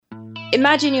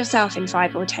Imagine yourself in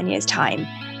 5 or 10 years' time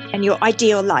and your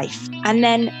ideal life. And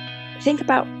then think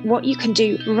about what you can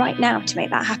do right now to make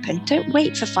that happen. Don't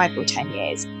wait for 5 or 10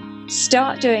 years.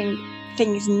 Start doing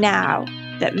things now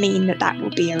that mean that will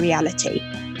be a reality.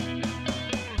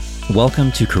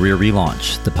 Welcome to Career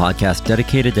Relaunch, the podcast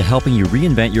dedicated to helping you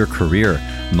reinvent your career.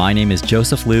 My name is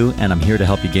Joseph Liu, and I'm here to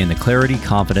help you gain the clarity,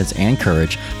 confidence, and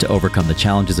courage to overcome the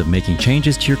challenges of making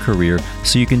changes to your career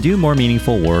so you can do more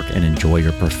meaningful work and enjoy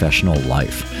your professional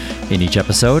life. In each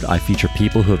episode, I feature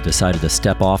people who have decided to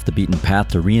step off the beaten path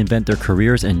to reinvent their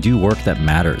careers and do work that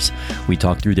matters. We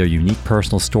talk through their unique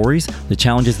personal stories, the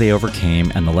challenges they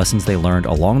overcame, and the lessons they learned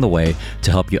along the way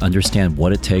to help you understand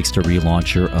what it takes to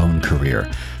relaunch your own career.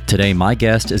 Today, my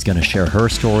guest is going to share her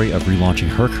story of relaunching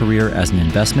her career as an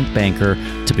investment banker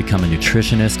to become a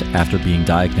nutritionist after being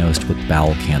diagnosed with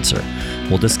bowel cancer.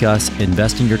 We'll discuss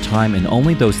investing your time in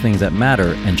only those things that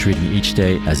matter and treating each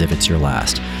day as if it's your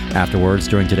last. Afterwards,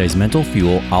 during today's Mental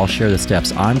Fuel, I'll share the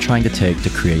steps I'm trying to take to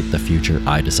create the future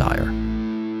I desire.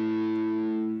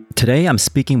 Today, I'm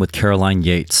speaking with Caroline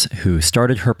Yates, who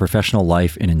started her professional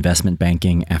life in investment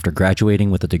banking after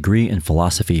graduating with a degree in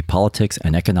philosophy, politics,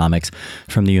 and economics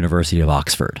from the University of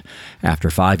Oxford. After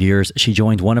 5 years, she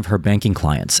joined one of her banking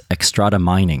clients, Xstrata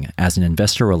Mining, as an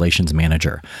investor relations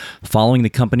manager. Following the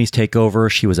company's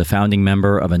takeover, she was a founding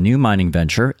member of a new mining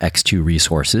venture, X2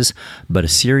 Resources, but a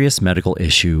serious medical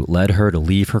issue led her to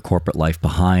leave her corporate life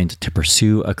behind to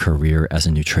pursue a career as a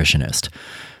nutritionist.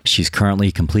 She's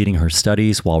currently completing her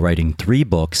studies while writing 3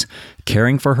 books,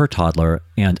 caring for her toddler,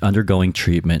 and undergoing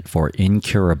treatment for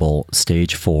incurable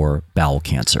stage 4 bowel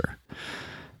cancer.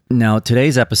 Now,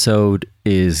 today's episode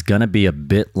is going to be a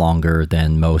bit longer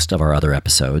than most of our other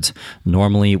episodes.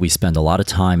 Normally, we spend a lot of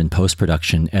time in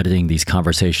post-production editing these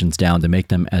conversations down to make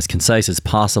them as concise as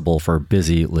possible for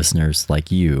busy listeners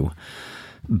like you.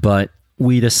 But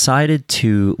we decided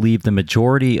to leave the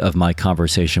majority of my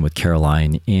conversation with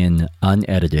Caroline in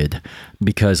unedited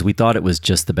because we thought it was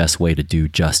just the best way to do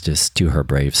justice to her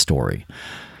brave story.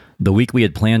 The week we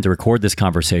had planned to record this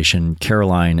conversation,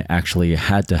 Caroline actually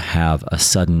had to have a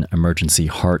sudden emergency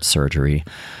heart surgery,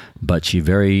 but she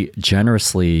very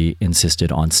generously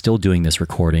insisted on still doing this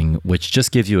recording, which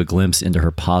just gives you a glimpse into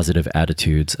her positive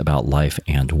attitudes about life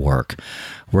and work.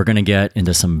 We're going to get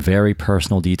into some very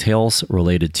personal details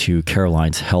related to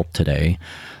Caroline's health today.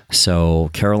 So,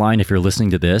 Caroline, if you're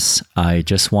listening to this, I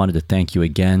just wanted to thank you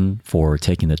again for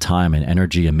taking the time and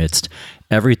energy amidst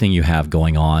everything you have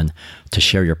going on to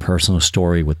share your personal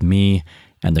story with me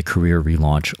and the Career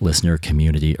Relaunch listener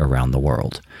community around the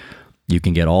world. You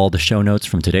can get all the show notes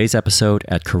from today's episode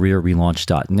at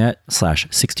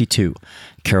careerrelaunch.net/62.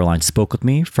 Caroline spoke with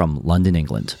me from London,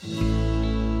 England.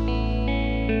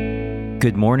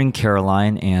 Good morning,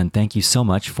 Caroline, and thank you so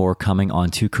much for coming on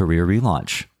to Career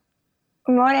Relaunch.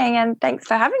 Good morning, and thanks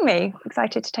for having me.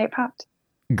 Excited to take part.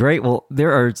 Great. Well,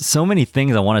 there are so many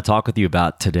things I want to talk with you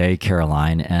about today,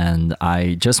 Caroline, and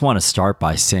I just want to start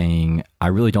by saying I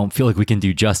really don't feel like we can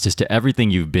do justice to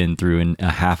everything you've been through in a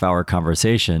half-hour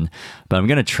conversation, but I'm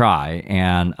going to try,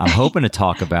 and I'm hoping to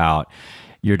talk about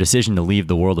your decision to leave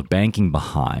the world of banking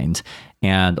behind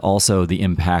and also the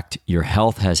impact your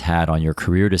health has had on your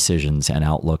career decisions and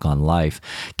outlook on life.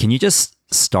 Can you just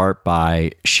start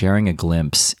by sharing a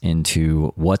glimpse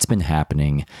into what's been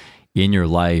happening in your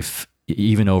life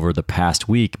even over the past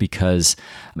week, because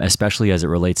especially as it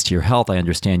relates to your health, I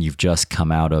understand you've just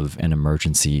come out of an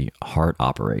emergency heart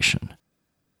operation.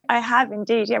 I have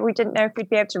indeed. Yeah, we didn't know if we'd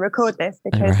be able to record this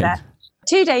because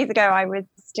 2 days ago I was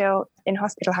still in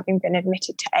hospital, having been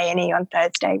admitted to A&E on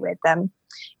Thursday with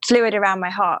fluid around my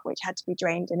heart, which had to be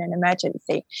drained in an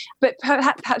emergency. But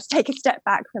perhaps take a step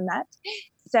back from that.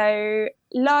 So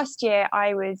last year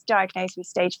I was diagnosed with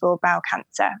stage 4 bowel cancer.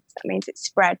 So that means it's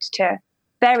spread to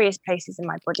various places in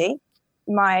my body.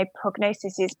 My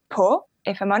prognosis is poor,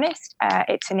 if I'm honest.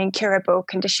 It's an incurable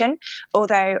condition.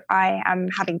 Although I am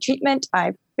having treatment,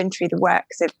 I've been through the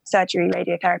works of surgery,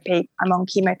 radiotherapy. I'm on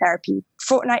chemotherapy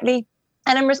fortnightly,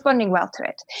 and I'm responding well to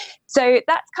it. So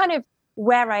that's kind of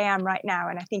where I am right now.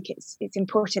 And I think it's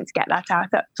important to get that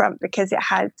out up front because it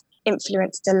has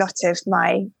influenced a lot of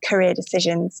my career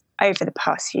decisions over the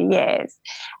past few years.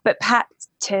 But perhaps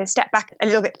to step back a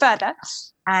little bit further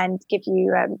and give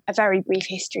you a very brief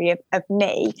history of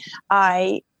me,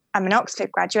 I am an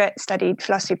Oxford graduate, studied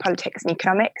philosophy, politics and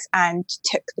economics, and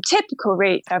took the typical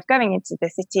route of going into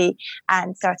the city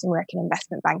and starting work in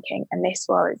investment banking. And this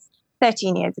was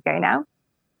 13 years ago now.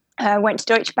 Went to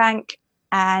Deutsche Bank,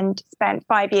 and spent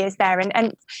 5 years there.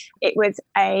 And it was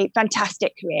a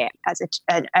fantastic career as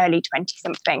an early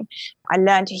 20-something. I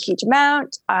learned a huge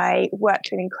amount. I worked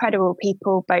with incredible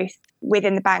people, both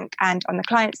within the bank and on the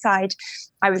client side.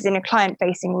 I was in a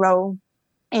client-facing role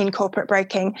in corporate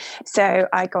broking. So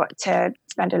I got to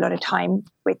spend a lot of time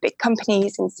with big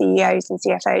companies and CEOs and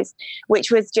CFOs,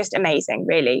 which was just amazing,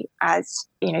 really, as,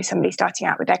 you know, somebody starting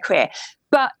out with their career.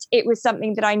 But it was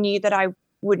something that I knew that I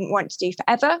wouldn't want to do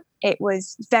forever. It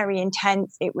was very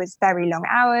intense. It was very long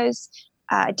hours.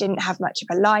 I didn't have much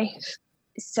of a life.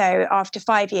 So after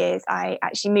 5 years, I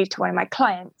actually moved to one of my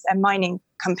clients, a mining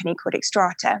company called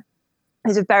Xstrata. It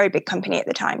was a very big company at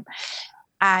the time,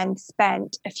 and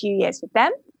spent a few years with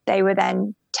them. They were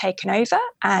then taken over,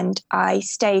 and I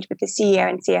stayed with the CEO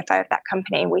and CFO of that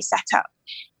company, and we set up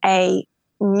a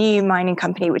new mining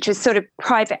company, which was sort of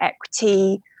private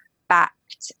equity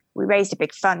backed. We raised a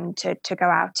big fund to go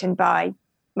out and buy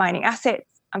mining assets.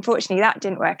 Unfortunately, that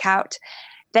didn't work out.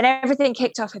 Then everything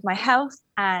kicked off with my health,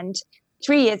 and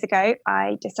 3 years ago,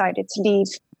 I decided to leave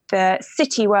the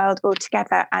city world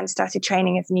altogether and started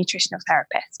training as a nutritional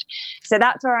therapist. So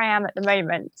that's where I am at the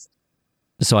moment.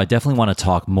 So I definitely want to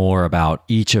talk more about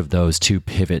each of those two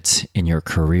pivots in your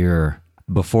career.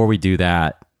 Before we do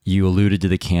that, you alluded to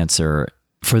the cancer.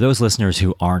 For those listeners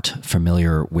who aren't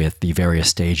familiar with the various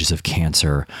stages of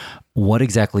cancer, what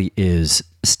exactly is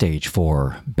stage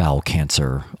 4 bowel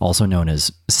cancer, also known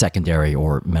as secondary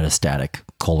or metastatic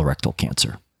colorectal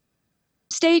cancer?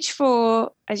 Stage 4,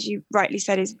 as you rightly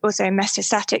said, is also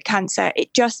metastatic cancer.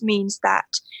 It just means that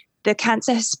the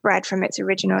cancer has spread from its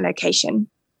original location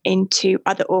into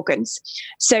other organs.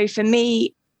 So for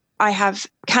me, I have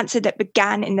cancer that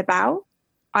began in the bowel.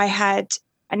 I had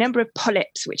a number of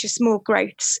polyps, which are small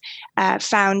growths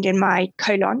found in my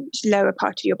colon, which is the lower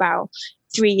part of your bowel,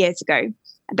 3 years ago.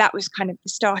 That was kind of the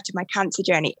start of my cancer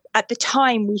journey. At the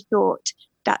time, we thought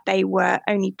that they were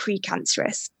only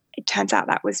precancerous. It turns out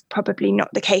that was probably not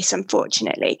the case,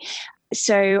 unfortunately.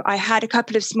 So I had a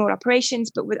couple of small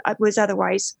operations, but was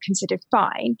otherwise considered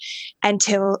fine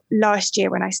until last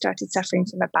year when I started suffering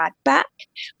from a bad back,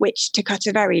 which, to cut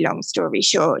a very long story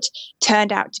short,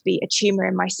 turned out to be a tumor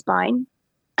in my spine.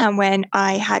 And when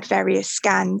I had various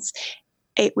scans,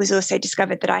 it was also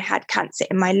discovered that I had cancer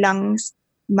in my lungs,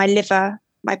 my liver,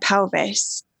 my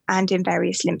pelvis, and in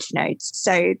various lymph nodes.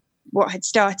 So what had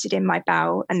started in my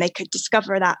bowel, and they could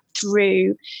discover that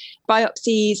through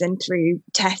biopsies and through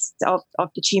tests of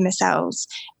the tumor cells,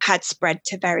 had spread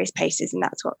to various places, and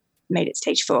that's what made it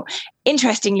stage 4.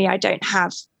 Interestingly, I don't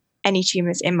have any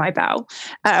tumors in my bowel,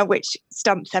 which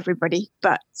stumps everybody,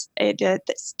 but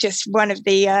that's just one of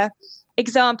the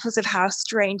examples of how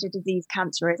strange a disease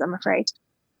cancer is, I'm afraid.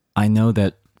 I know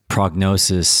that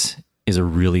prognosis is a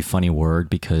really funny word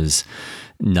because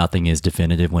nothing is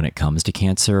definitive when it comes to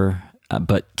cancer.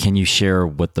 But can you share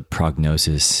what the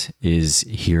prognosis is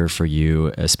here for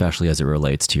you, especially as it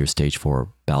relates to your stage 4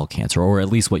 bowel cancer, or at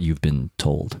least what you've been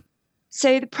told?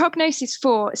 So the prognosis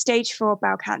for stage 4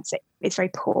 bowel cancer is very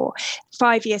poor.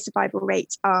 5-year survival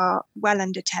rates are well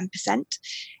under 10%.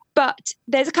 But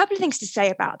there's a couple of things to say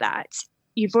about that.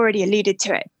 You've already alluded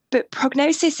to it. But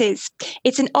prognosis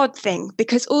it's an odd thing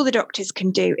because all the doctors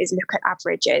can do is look at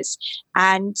averages,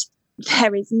 and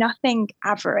there is nothing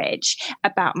average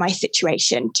about my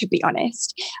situation, to be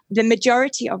honest. The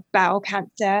majority of bowel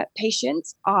cancer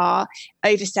patients are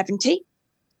over 70.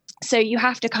 So you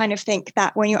have to kind of think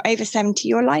that when you're over 70,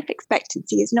 your life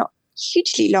expectancy is not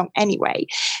hugely long anyway.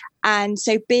 And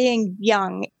so being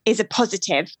young is a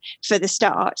positive for the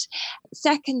start.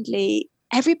 Secondly,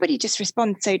 everybody just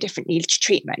responds so differently to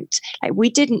treatment. Like, we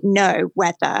didn't know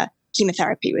whether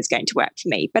chemotherapy was going to work for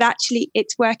me, but actually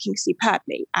it's working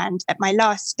superbly. And at my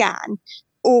last scan,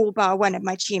 all bar one of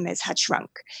my tumors had shrunk.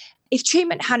 If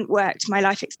treatment hadn't worked, my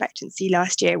life expectancy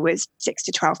last year was 6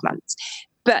 to 12 months.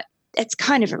 But it's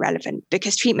kind of irrelevant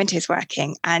because treatment is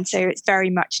working. And so it's very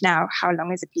much now, how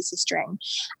long is a piece of string?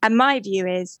 And my view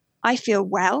is, I feel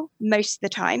well most of the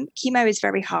time. Chemo is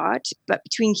very hard, but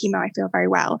between chemo, I feel very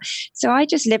well. So I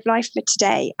just live life for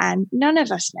today, and none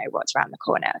of us know what's around the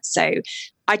corner. So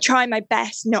I try my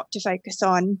best not to focus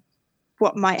on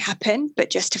what might happen,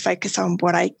 but just to focus on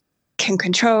what I can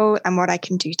control and what I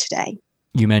can do today.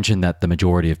 You mentioned that the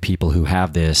majority of people who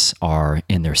have this are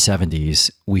in their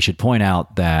 70s. We should point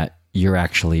out that you're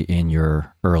actually in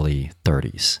your early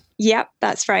 30s. Yep,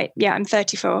 that's right. Yeah, I'm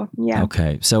 34. Yeah.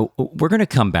 Okay. So we're going to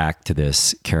come back to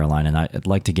this, Caroline, and I'd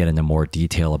like to get into more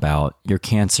detail about your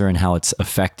cancer and how it's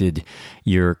affected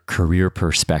your career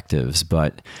perspectives.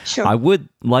 But sure. I would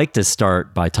like to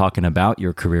start by talking about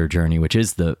your career journey, which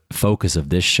is the focus of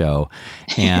this show.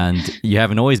 And you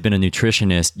haven't always been a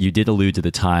nutritionist. You did allude to the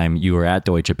time you were at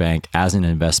Deutsche Bank as an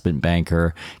investment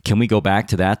banker. Can we go back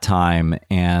to that time,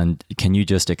 and can you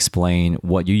just explain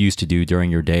what you used to do during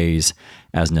your days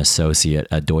as an associate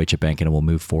at Deutsche Bank, and we'll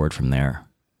move forward from there.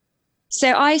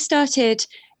 So I started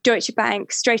Deutsche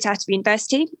Bank straight out of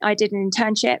university. I did an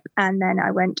internship and then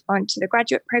I went on to the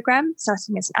graduate program,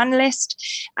 starting as an analyst,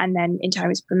 and then in time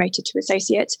was promoted to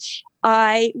associate.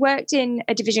 I worked in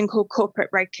a division called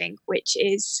corporate broking, which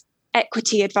is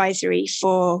equity advisory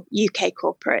for UK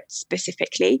corporates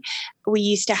specifically. We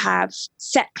used to have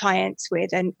set clients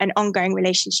with an ongoing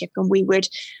relationship, and we would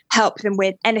help them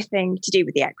with anything to do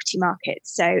with the equity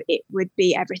markets. So it would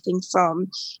be everything from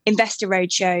investor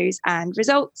roadshows and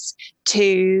results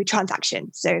to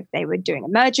transactions. So if they were doing a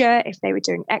merger, if they were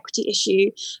doing an equity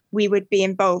issue, we would be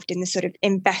involved in the sort of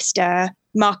investor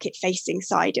market facing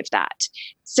side of that.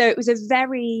 So it was a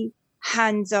very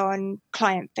hands-on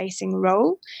client-facing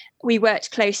role. We worked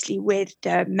closely with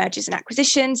the mergers and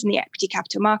acquisitions and the equity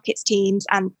capital markets teams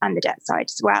and the debt side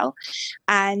as well.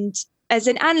 And as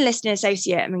an analyst and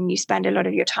associate, I mean, you spend a lot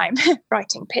of your time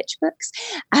writing pitch books.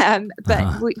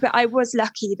 But I was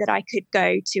lucky that I could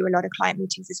go to a lot of client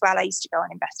meetings as well. I used to go on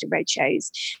investor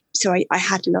roadshows. So I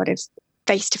had a lot of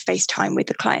face-to-face time with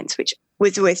the clients, which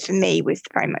was always, for me, was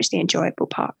very much the enjoyable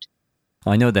part.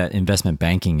 I know that investment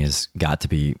banking has got to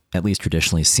be, at least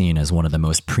traditionally, seen as one of the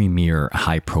most premier,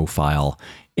 high-profile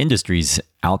industries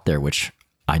out there, which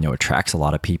I know attracts a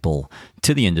lot of people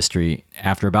to the industry.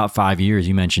 After about 5 years,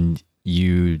 you mentioned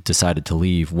you decided to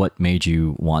leave. What made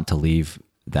you want to leave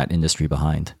that industry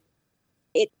behind?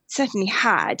 It certainly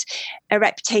had a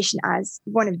reputation as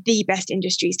one of the best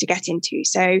industries to get into.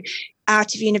 So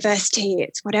out of university,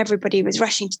 it's what everybody was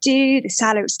rushing to do.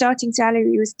 The starting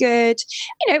salary was good.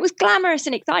 You know, it was glamorous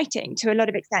and exciting to a lot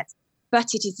of extent,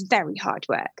 but it is very hard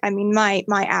work. I mean, my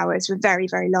hours were very,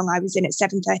 very long. I was in at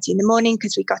 7:30 in the morning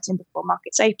because we got in before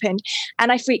markets opened.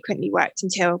 And I frequently worked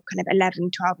until kind of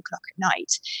 11, 12 o'clock at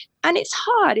night. And it's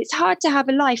hard. It's hard to have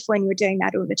a life when you're doing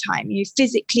that all the time. You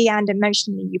physically and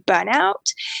emotionally, you burn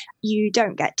out. You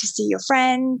don't get to see your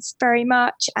friends very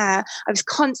much. I was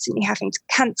constantly having to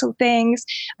cancel things.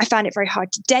 I found it very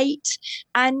hard to date.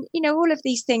 And, you know, all of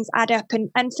these things add up.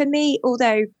 And for me,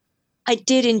 although I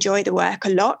did enjoy the work a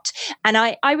lot, and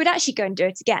I would actually go and do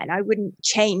it again. I wouldn't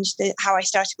change how I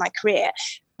started my career,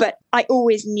 but I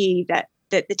always knew that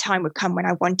the time would come when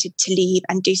I wanted to leave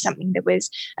and do something that was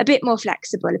a bit more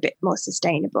flexible, a bit more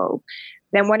sustainable.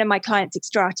 Then one of my clients,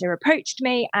 Xstrata, approached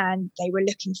me and they were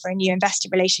looking for a new investor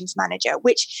relations manager,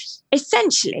 which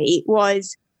essentially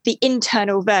was the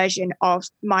internal version of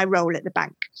my role at the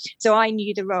bank. So I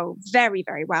knew the role very,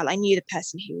 very well. I knew the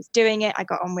person who was doing it. I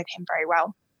got on with him very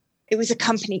well. It was a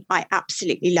company I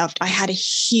absolutely loved. I had a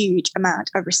huge amount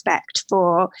of respect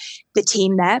for the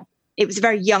team there. It was a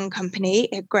very young company.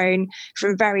 It had grown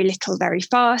from very little very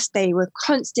fast. They were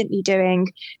constantly doing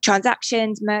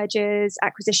transactions, mergers,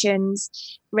 acquisitions,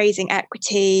 raising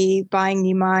equity, buying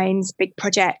new mines, big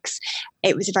projects.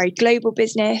 It was a very global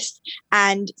business.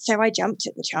 And so I jumped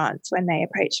at the chance when they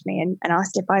approached me and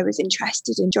asked if I was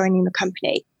interested in joining the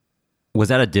company. Was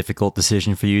that a difficult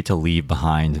decision for you to leave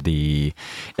behind the,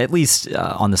 at least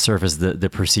on the surface, the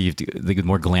perceived, the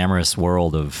more glamorous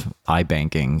world of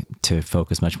iBanking to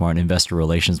focus much more on investor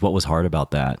relations? What was hard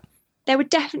about that? There were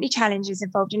definitely challenges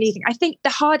involved in leaving. I think the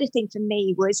harder thing for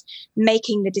me was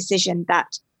making the decision that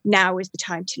now is the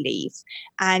time to leave.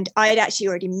 And I had actually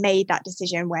already made that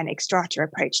decision when Xstrata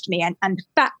approached me. And the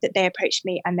fact that they approached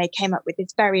me and they came up with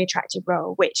this very attractive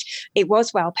role, which it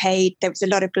was well paid. There was a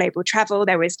lot of global travel.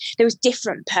 There was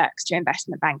different perks to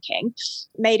investment banking,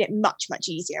 made it much, much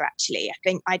easier, actually. I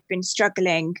think I'd been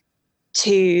struggling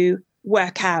to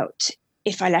work out,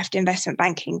 if I left investment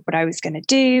banking, what I was going to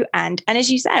do. And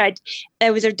as you said,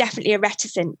 there was definitely a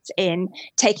reticence in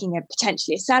taking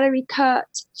potentially a salary cut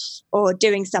or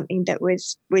doing something that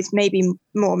was maybe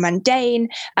more mundane.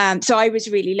 So I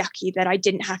was really lucky that I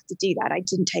didn't have to do that. I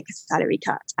didn't take a salary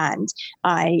cut and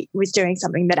I was doing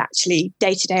something that actually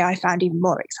day to day I found even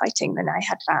more exciting than I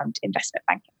had found investment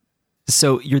banking.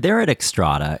 So you're there at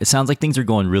Xstrata. It sounds like things are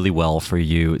going really well for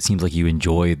you. It seems like you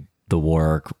enjoyed the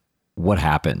work. What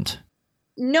happened?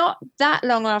 Not that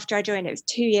long after I joined, it was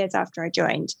 2 years after I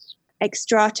joined,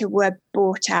 Xstrata were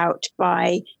bought out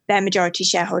by their majority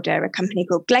shareholder, a company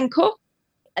called Glencore.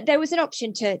 There was an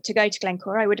option to go to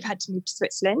Glencore. I would have had to move to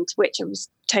Switzerland, which I was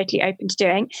totally open to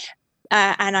doing.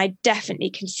 And I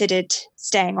definitely considered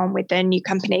staying on with the new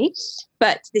company.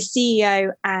 But the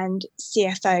CEO and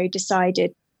CFO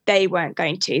decided they weren't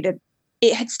going to.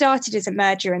 It had started as a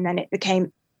merger and then it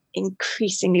became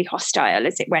increasingly hostile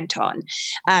as it went on.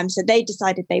 So they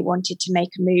decided they wanted to make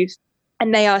a move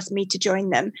and they asked me to join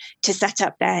them to set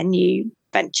up their new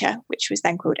venture, which was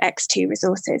then called X2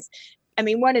 Resources. I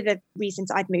mean, one of the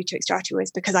reasons I'd moved to Xstrata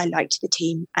was because I liked the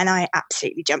team and I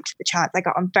absolutely jumped at the chance. I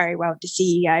got on very well with the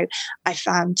CEO. I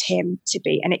found him to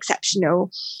be an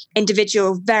exceptional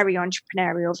individual, very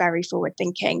entrepreneurial, very forward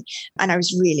thinking. And I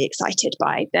was really excited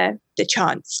by the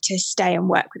chance to stay and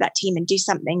work with that team and do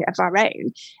something of our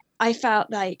own. I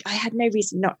felt like I had no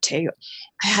reason not to.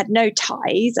 I had no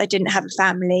ties. I didn't have a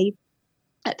family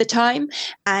at the time.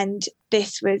 And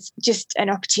this was just an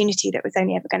opportunity that was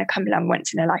only ever going to come along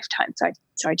once in a lifetime.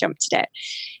 So I jumped at it.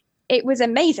 It was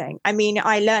amazing. I mean,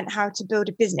 I learned how to build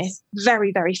a business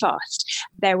very, very fast.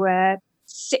 There were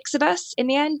 6 of us in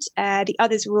the end. The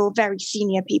others were all very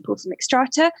senior people from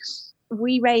Xstrata.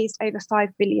 We raised over $5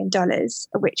 billion,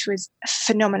 which was a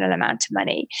phenomenal amount of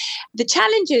money. The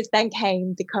challenges then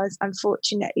came because,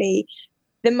 unfortunately,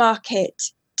 the market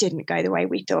didn't go the way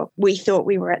we thought. We thought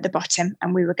we were at the bottom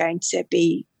and we were going to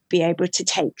be able to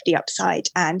take the upside.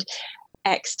 And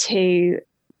X2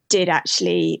 did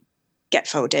actually get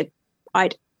folded.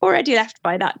 I'd already left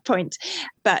by that point,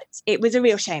 but it was a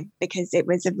real shame because it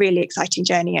was a really exciting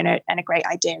journey and a great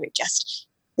idea.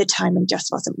 The timing just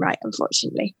wasn't right,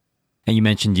 unfortunately. And you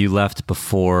mentioned you left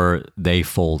before they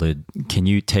folded. Can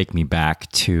you take me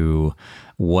back to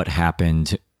what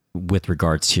happened with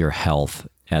regards to your health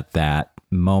at that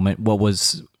moment? What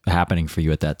was happening for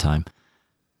you at that time?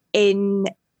 In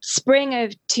spring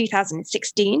of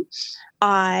 2016,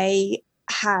 I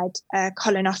had a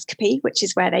colonoscopy, which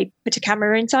is where they put a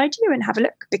camera inside you and have a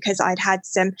look, because I'd had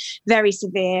some very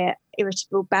severe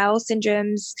irritable bowel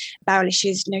syndromes, bowel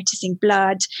issues, noticing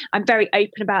blood. I'm very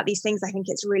open about these things. I think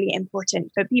it's really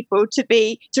important for people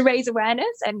to raise awareness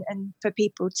and for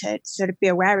people to sort of be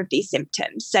aware of these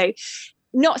symptoms. So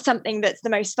not something that's the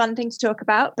most fun thing to talk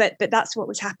about, but that's what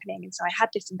was happening. And so I had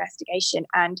this investigation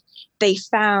and they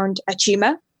found a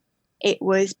tumor. It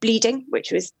was bleeding,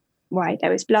 which was why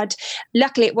there was blood.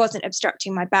 Luckily, it wasn't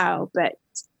obstructing my bowel, but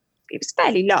it was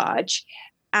fairly large.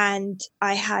 And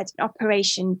I had an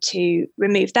operation to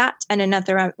remove that and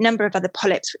another number of other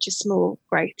polyps, which are small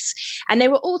growths. And they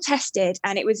were all tested.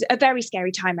 And it was a very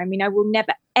scary time. I mean, I will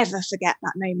never, ever forget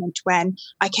that moment when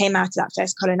I came out of that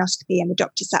first colonoscopy and the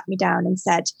doctor sat me down and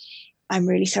said, "I'm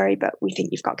really sorry, but we think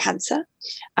you've got cancer."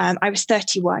 I was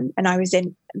 31 and I was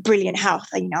in brilliant health.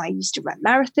 I used to run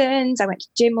marathons. I went to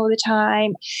the gym all the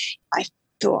time. I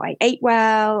thought I ate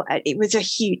well. It was a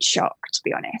huge shock, to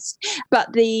be honest.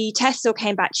 But the tests all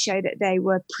came back to show that they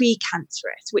were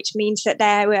precancerous, which means that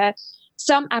there were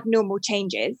some abnormal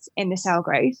changes in the cell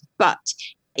growth, but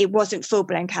it wasn't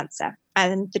full-blown cancer.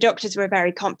 And the doctors were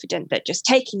very confident that just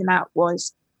taking them out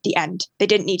was the end. They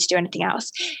didn't need to do anything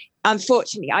else.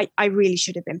 Unfortunately, I really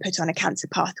should have been put on a cancer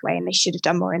pathway and they should have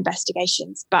done more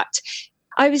investigations. But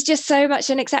I was just so much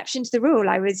an exception to the rule.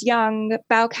 I was young.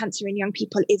 Bowel cancer in young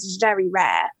people is very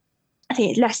rare. I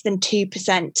think it's less than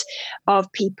 2%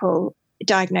 of people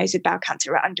diagnosed with bowel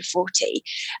cancer are under 40.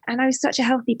 And I was such a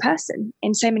healthy person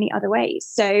in so many other ways.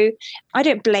 So I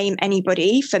don't blame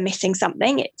anybody for missing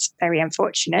something. It's very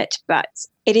unfortunate, but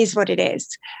it is what it is.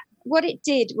 What it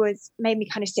did was made me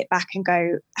kind of sit back and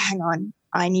go, hang on,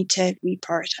 I need to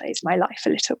reprioritize my life a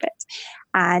little bit.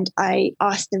 And I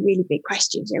asked the really big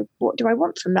questions. What do I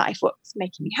want from life? What's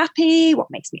making me happy?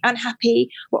 What makes me unhappy?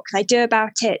 What can I do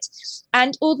about it?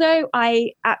 And although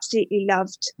I absolutely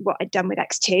loved what I'd done with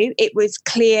X2, it was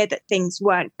clear that things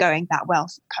weren't going that well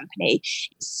for the company.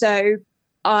 So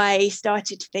I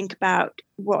started to think about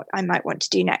what I might want to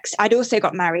do next. I'd also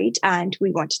got married and we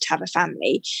wanted to have a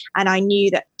family. And I knew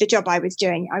that the job I was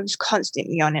doing, I was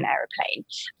constantly on an aeroplane.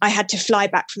 I had to fly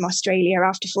back from Australia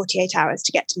after 48 hours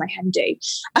to get to my hen do.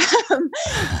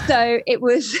 So it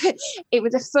was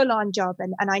a full-on job.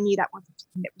 And I knew that wasn't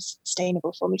something that was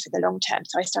sustainable for me for the long term.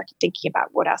 So I started thinking about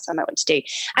what else I might want to do.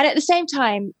 And at the same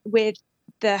time, with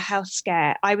the health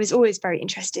scare, I was always very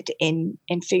interested in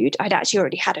food. I'd actually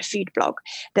already had a food blog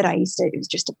that I used to, it was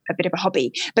just a bit of a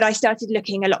hobby, but I started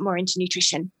looking a lot more into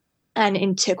nutrition and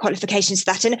into qualifications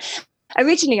for that. And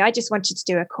originally I just wanted to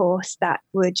do a course that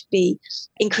would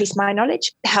increase my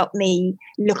knowledge, help me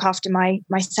look after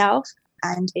myself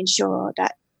and ensure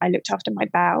that I looked after my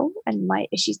bowel and my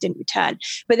issues didn't return.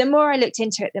 But the more I looked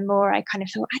into it, the more I kind of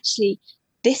thought, actually,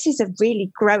 this is a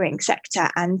really growing sector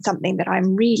and something that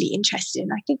I'm really interested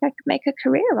in. I think I could make a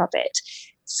career of it.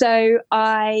 So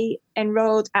I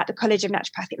enrolled at the College of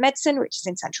Naturopathic Medicine, which is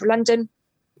in central London,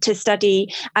 to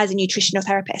study as a nutritional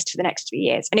therapist for the next 3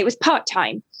 years. And it was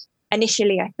part-time.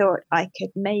 Initially, I thought I could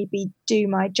maybe do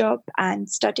my job and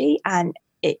study, and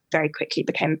it very quickly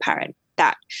became apparent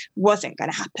that wasn't going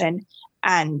to happen.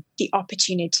 And the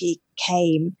opportunity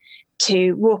came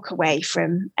to walk away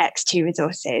from X2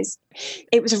 Resources.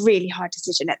 It was a really hard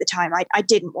decision at the time. I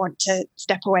didn't want to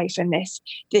step away from this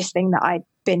thing that I'd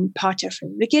been part of from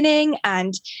the beginning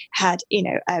and had,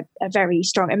 a very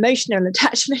strong emotional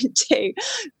attachment to.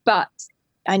 But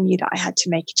I knew that I had to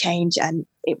make a change, and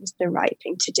it was the right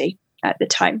thing to do at the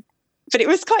time. But it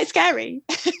was quite scary.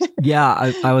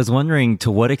 Yeah, I was wondering,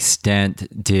 to what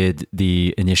extent did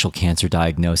the initial cancer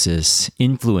diagnosis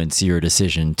influence your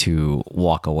decision to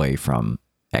walk away from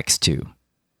X2?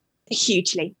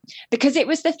 Hugely, because it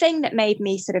was the thing that made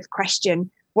me sort of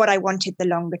question what I wanted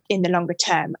in the longer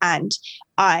term. And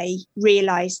I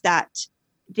realized that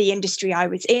the industry I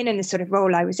was in and the sort of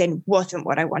role I was in wasn't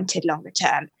what I wanted longer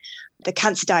term. The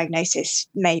cancer diagnosis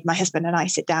made my husband and I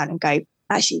sit down and go,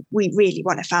 actually, we really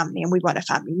want a family, and we want a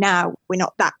family now. We're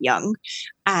not that young.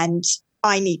 And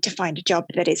I need to find a job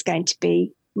that is going to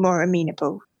be more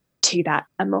amenable to that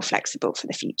and more flexible for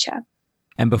the future.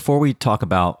 And before we talk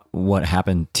about what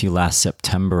happened to you last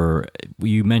September,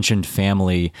 you mentioned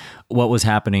family. What was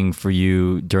happening for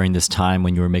you during this time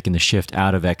when you were making the shift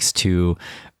out of X2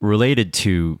 related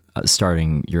to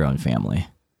starting your own family?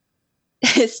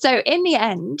 So in the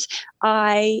end,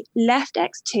 I left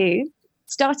X2,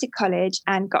 started college,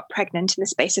 and got pregnant in the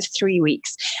space of 3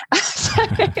 weeks. So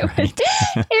it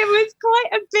was quite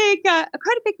a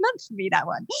big month for me, that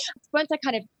one. Once I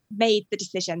kind of made the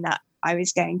decision that I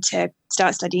was going to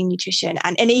start studying nutrition,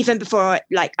 and even before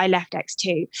I left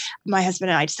X2, my husband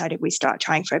and I decided we'd start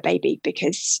trying for a baby,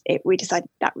 because we decided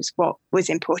that was what was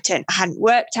important. I hadn't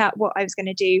worked out what I was going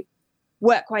to do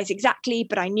work-wise exactly,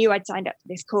 but I knew I'd signed up for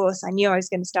this course. I knew I was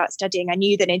going to start studying. I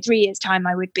knew that in 3 years' time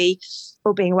I would be,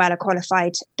 all being well, a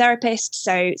qualified therapist.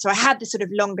 So I had the sort of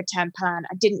longer-term plan.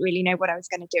 I didn't really know what I was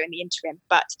going to do in the interim,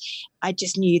 but I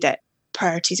just knew that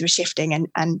priorities were shifting,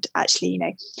 and actually,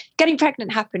 getting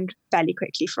pregnant happened fairly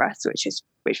quickly for us, which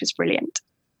was brilliant.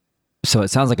 So it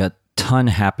sounds like a ton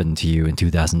happened to you in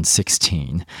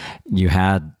 2016. You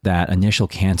had that initial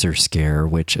cancer scare,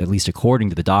 which, at least according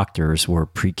to the doctors, were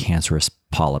precancerous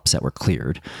polyps that were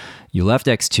cleared. You left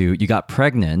X2, you got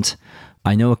pregnant.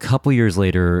 I know a couple years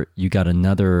later, you got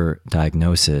another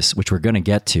diagnosis, which we're going to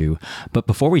get to. But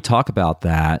before we talk about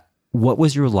that, what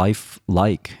was your life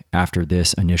like after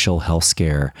this initial health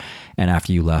scare and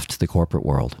after you left the corporate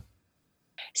world?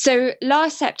 So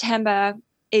last September,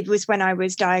 it was when I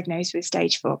was diagnosed with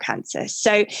stage 4 cancer.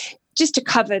 So just to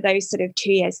cover those sort of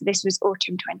 2 years, so this was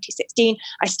autumn 2016.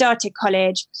 I started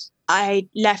college. I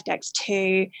left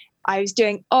X2. I was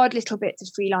doing odd little bits of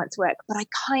freelance work, but I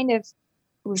kind of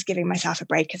was giving myself a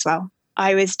break as well.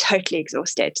 I was totally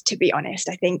exhausted, to be honest.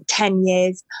 I think 10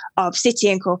 years of city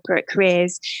and corporate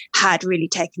careers had really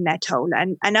taken their toll.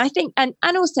 And I think, and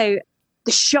also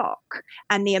the shock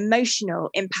and the emotional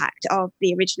impact of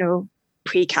the original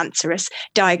precancerous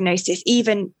diagnosis,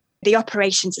 even the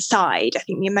operations aside, I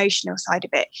think the emotional side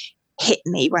of it hit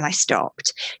me when I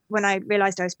stopped. When I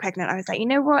realized I was pregnant, I was like, you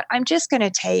know what? I'm just going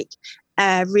to take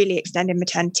a really extended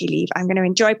maternity leave. I'm going to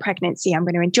enjoy pregnancy. I'm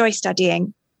going to enjoy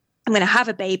studying. I'm going to have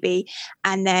a baby.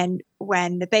 And then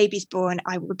when the baby's born,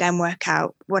 I will then work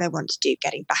out what I want to do,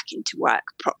 getting back into work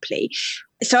properly.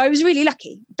 So I was really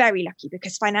lucky, very lucky,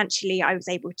 because financially I was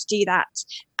able to do that.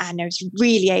 And I was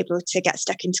really able to get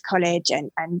stuck into college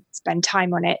and spend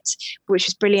time on it, which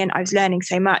was brilliant. I was learning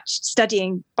so much.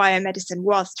 Studying biomedicine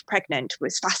whilst pregnant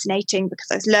was fascinating, because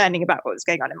I was learning about what was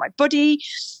going on in my body.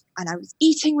 And I was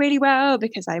eating really well,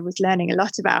 because I was learning a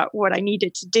lot about what I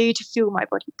needed to do to fuel my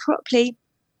body properly.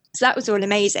 So that was all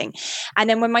amazing. And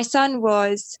then when my son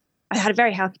I had a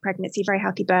very healthy pregnancy, very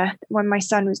healthy birth. When my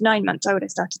son was 9 months old, I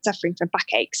started suffering from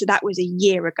backache. So that was a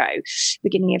year ago,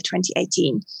 beginning of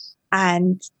 2018.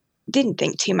 And didn't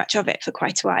think too much of it for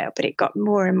quite a while, but it got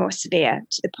more and more severe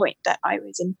to the point that I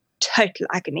was in total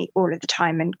agony all of the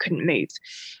time and couldn't move.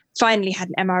 Finally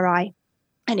had an MRI,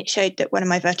 and it showed that one of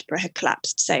my vertebrae had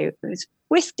collapsed. So it was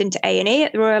whisked into A&E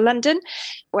at the Royal London,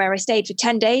 where I stayed for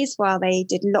 10 days while they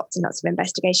did lots and lots of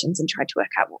investigations and tried to work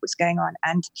out what was going on,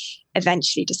 and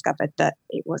eventually discovered that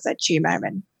it was a tumour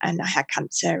and I had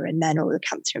cancer. And then all the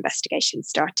cancer investigations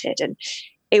started. And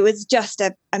it was just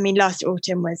last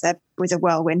autumn was a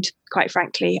whirlwind, quite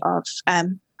frankly, of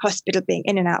hospital, being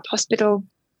in and out of hospital,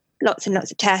 lots and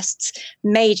lots of tests,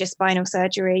 major spinal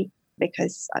surgery,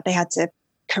 because they had to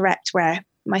correct where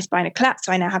my spine had collapsed.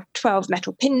 So I now have 12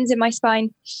 metal pins in my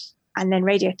spine, and then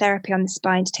radiotherapy on the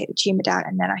spine to take the tumour down.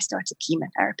 And then I started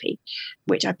chemotherapy,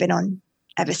 which I've been on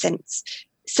ever since.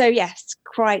 So yes,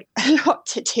 quite a lot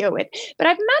to deal with. But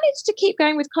I've managed to keep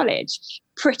going with college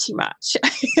pretty much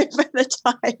for the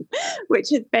time,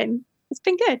 which it's been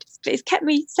good. It's kept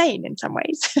me sane in some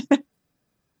ways.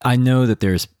 I know that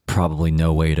there's probably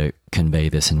no way to convey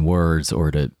this in words or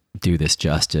to do this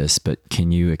justice, but can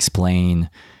you explain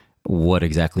what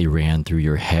exactly ran through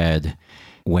your head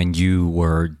when you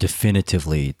were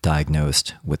definitively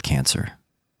diagnosed with cancer?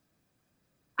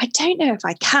 I don't know if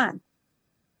I can.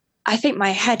 I think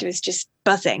my head was just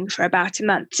buzzing for about a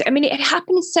month. So, I mean, it had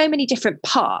happened in so many different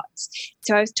parts.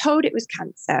 So I was told it was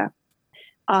cancer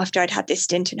after I'd had this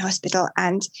stint in hospital,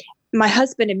 and my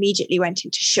husband immediately went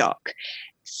into shock.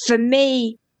 For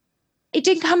me, it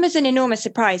didn't come as an enormous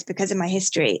surprise because of my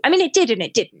history. I mean, it did and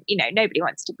it didn't. You know, nobody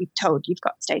wants to be told you've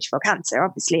got stage 4 cancer,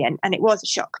 obviously, and it was a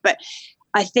shock. But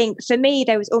I think for me,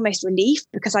 there was almost relief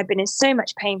because I'd been in so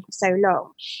much pain for so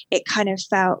long. It kind of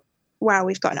felt, wow,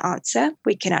 we've got an answer.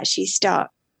 We can actually start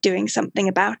doing something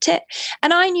about it.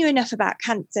 And I knew enough about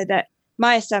cancer that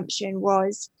my assumption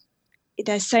was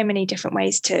there's so many different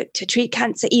ways to treat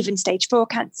cancer, even stage 4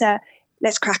 cancer.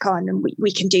 Let's crack on and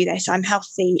we can do this. I'm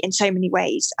healthy in so many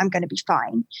ways. I'm going to be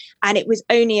fine. And it was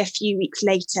only a few weeks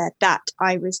later that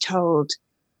I was told,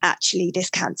 actually,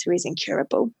 this cancer is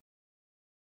incurable.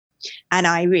 And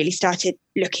I really started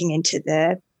looking into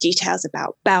the details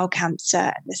about bowel cancer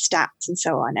and the stats and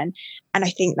so on. And I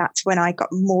think that's when I got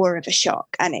more of a shock.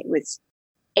 And it was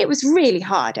really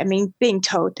hard. I mean, being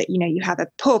told that, you know, you have a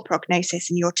poor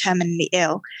prognosis and you're terminally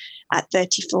ill at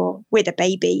 34 with a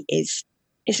baby is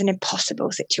an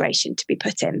impossible situation to be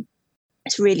put in.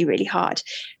 It's really, really hard.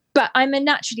 But I'm a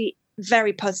naturally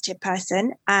very positive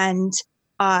person, and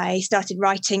I started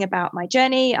writing about my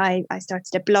journey. I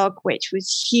started a blog, which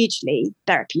was hugely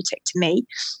therapeutic to me,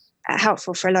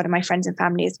 helpful for a lot of my friends and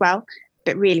family as well.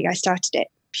 But really, I started it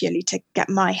purely to get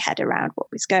my head around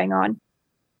what was going on.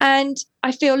 And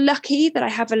I feel lucky that I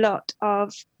have a lot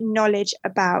of knowledge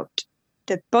about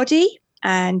the body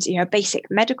and, you know, basic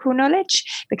medical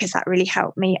knowledge, because that really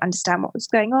helped me understand what was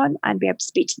going on and be able to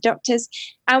speak to the doctors.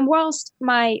 And whilst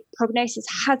my prognosis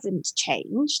hasn't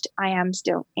changed, I am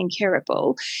still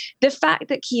incurable. The fact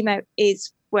that chemo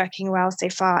is working well so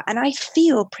far, and I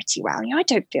feel pretty well. You know, I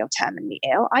don't feel terminally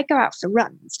ill. I go out for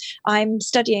runs. I'm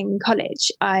studying in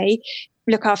college. I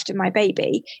look after my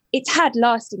baby. It's had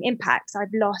lasting impacts. I've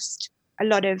lost a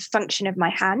lot of function of my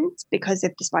hands because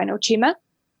of the spinal tumor.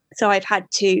 So I've had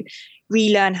to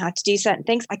relearn how to do certain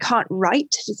things. I can't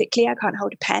write physically. I can't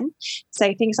hold a pen.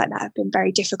 So things like that have been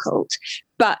very difficult.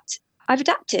 But I've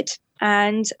adapted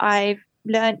and I've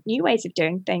learned new ways of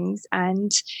doing things.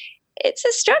 And it's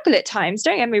a struggle at times.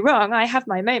 Don't get me wrong. I have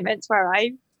my moments where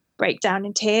I break down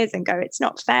in tears and go, it's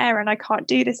not fair and I can't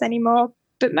do this anymore.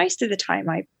 But most of the time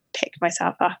I pick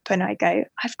myself up and I go,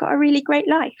 I've got a really great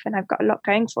life and I've got a lot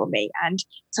going for me. And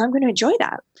so I'm going to enjoy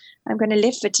that. I'm going to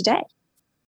live for today.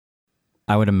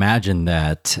 I would imagine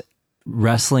that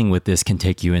wrestling with this can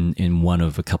take you in one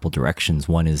of a couple directions.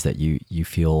 One is that you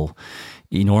feel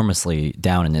enormously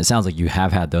down, and it sounds like you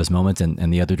have had those moments.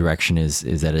 And the other direction is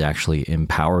that it actually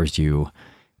empowers you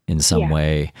in some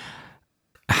way.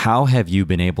 How have you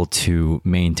been able to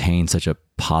maintain such a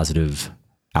positive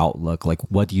outlook? Like,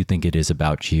 what do you think it is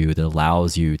about you that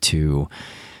allows you to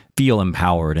feel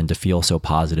empowered and to feel so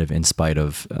positive in spite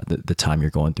of the time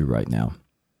you're going through right now?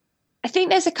 I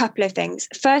think there's a couple of things.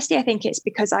 Firstly, I think it's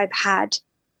because I've had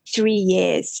 3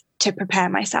 years to prepare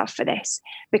myself for this.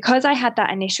 Because I had that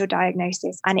initial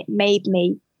diagnosis and it made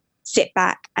me sit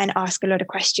back and ask a lot of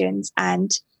questions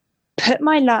and put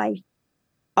my life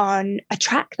on a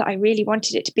track that I really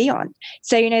wanted it to be on.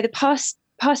 So, you know, the past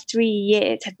 3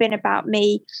 years have been about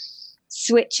me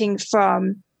switching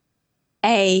from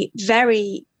a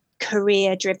very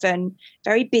career-driven,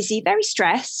 very busy, very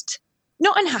stressed,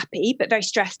 not unhappy, but very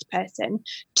stressed person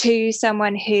to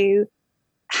someone who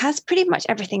has pretty much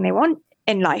everything they want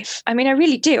in life. I mean, I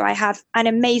really do. I have an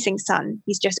amazing son.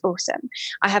 He's just awesome.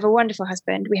 I have a wonderful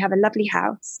husband. We have a lovely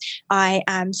house. I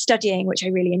am studying, which I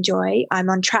really enjoy. I'm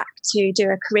on track to do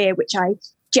a career which I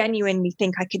genuinely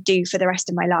think I could do for the rest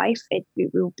of my life. It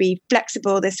will be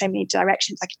flexible. There's so many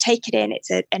directions I could take it in.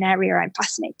 It's an area I'm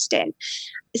fascinated in.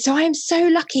 So I am so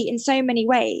lucky in so many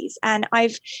ways. And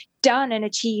I've done and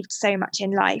achieved so much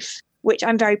in life, which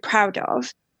I'm very proud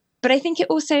of. But I think it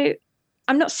also,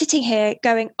 I'm not sitting here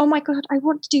going, oh my God, I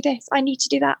want to do this. I need to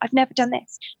do that. I've never done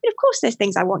this. And of course, there's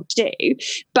things I want to do,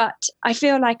 but I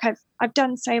feel like I've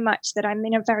done so much that I'm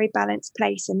in a very balanced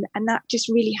place. And that just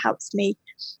really helps me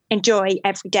enjoy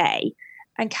every day.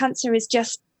 And cancer has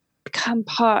just become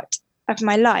part of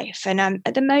my life. And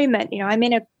at the moment, you know, I'm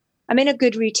in a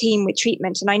good routine with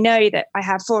treatment. And I know that I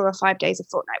have 4 or 5 days a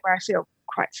fortnight where I feel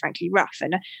quite frankly rough.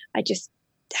 And I just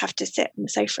have to sit on the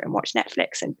sofa and watch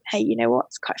Netflix. And hey, you know what?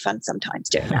 It's quite fun sometimes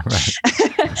doing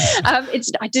that.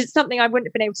 It's something I wouldn't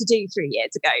have been able to do 3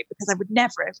 years ago because I would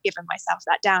never have given myself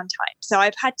that downtime. So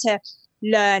I've had to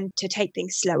learn to take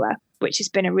things slower, which has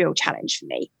been a real challenge for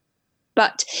me.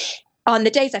 But on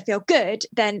the days I feel good,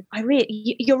 then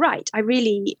you're right.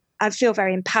 I feel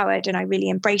very empowered and I really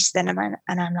embrace them. And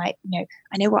I'm like,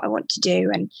 I know what I want to do.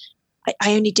 And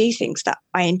I only do things that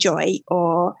I enjoy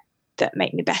or that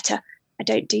make me better. I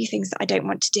don't do things that I don't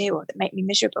want to do or that make me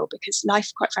miserable because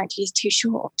life, quite frankly, is too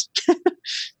short.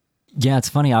 Yeah, it's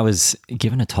funny. I was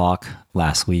given a talk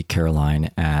last week, Caroline,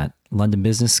 at London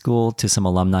Business School to some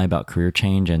alumni about career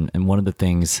change. And one of the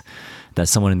things that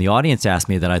someone in the audience asked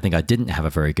me that I think I didn't have a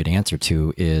very good answer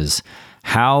to is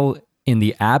how, in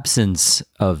the absence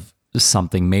of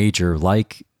something major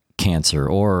like cancer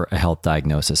or a health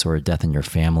diagnosis or a death in your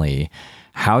family,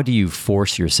 how do you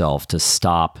force yourself to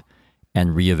stop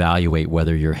and reevaluate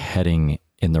whether you're heading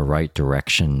in the right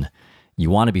direction you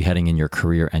want to be heading in your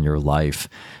career and your life?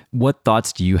 What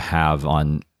thoughts do you have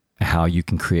on how you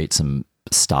can create some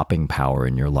stopping power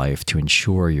in your life to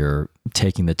ensure you're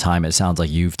taking the time it sounds like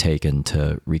you've taken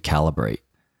to recalibrate?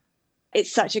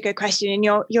 It's such a good question. And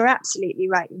you're absolutely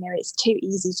right. It's too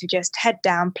easy to just head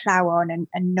down, plow on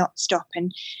and not stop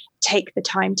and take the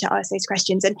time to ask those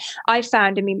questions. And I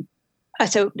found,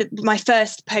 my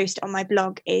first post on my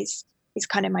blog is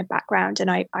kind of my background. And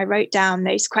I wrote down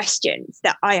those questions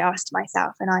that I asked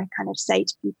myself. And I kind of say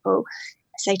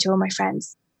to all my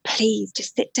friends, please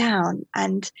just sit down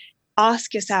and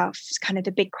ask yourself kind of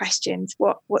the big questions.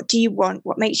 What do you want?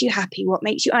 What makes you happy? What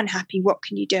makes you unhappy? What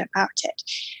can you do about it?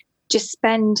 Just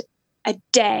spend a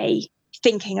day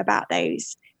thinking about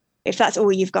those. If that's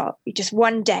all you've got, just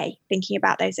one day thinking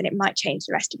about those, and it might change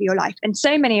the rest of your life. And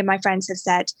so many of my friends have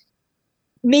said,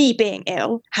 me being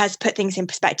ill has put things in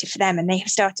perspective for them, and they have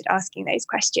started asking those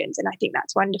questions. And I think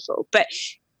that's wonderful. But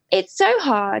it's so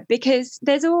hard because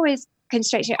there's always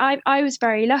constraints. I was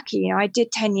very lucky. I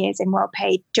did 10 years in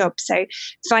well-paid jobs. So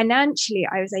financially,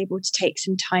 I was able to take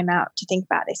some time out to think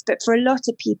about this. But for a lot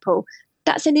of people,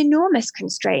 that's an enormous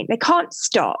constraint. They can't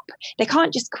stop. They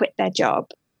can't just quit their job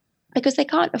because they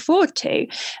can't afford to.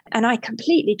 And I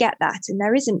completely get that. And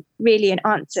there isn't really an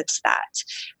answer to that.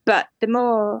 But the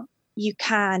more you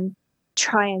can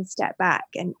try and step back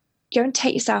and go and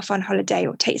take yourself on holiday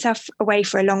or take yourself away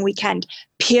for a long weekend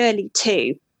purely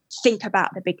to think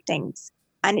about the big things.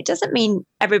 And it doesn't mean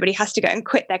everybody has to go and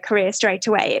quit their career straight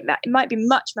away. It might be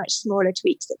much, much smaller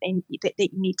tweaks that you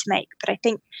need to make. But I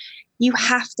think you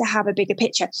have to have a bigger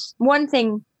picture. One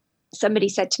thing somebody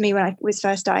said to me when I was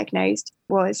first diagnosed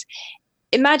was,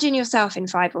 imagine yourself in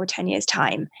 5 or 10 years'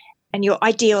 time and your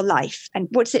ideal life. And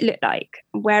what does it look like?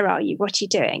 Where are you? What are you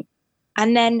doing?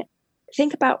 And then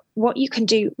think about what you can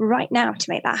do right now to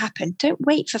make that happen. Don't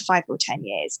wait for 5 or 10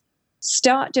 years.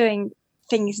 Start doing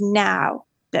things now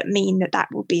that mean that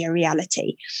will be a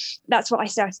reality. That's what I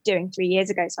started doing 3 years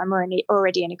ago. So I'm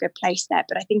already in a good place there.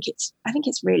 But I think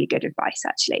it's really good advice,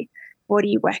 actually. What are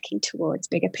you working towards?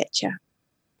 Bigger picture.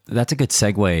 That's a good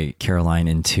segue, Caroline,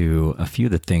 into a few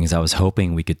of the things I was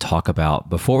hoping we could talk about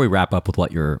before we wrap up with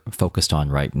what you're focused on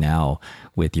right now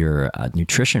with your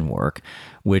nutrition work,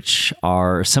 which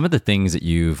are some of the things that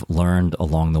you've learned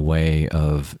along the way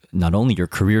of not only your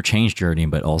career change journey,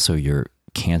 but also your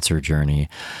cancer journey.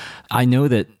 I know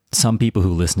that some people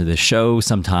who listen to this show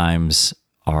sometimes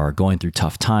are going through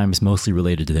tough times, mostly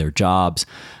related to their jobs,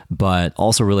 but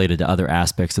also related to other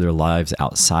aspects of their lives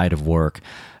outside of work.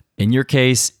 In your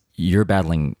case, you're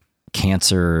battling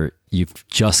cancer. You've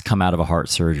just come out of a heart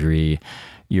surgery.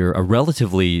 You're a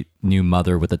relatively new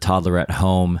mother with a toddler at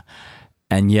home,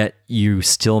 and yet you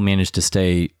still manage to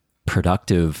stay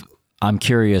productive. I'm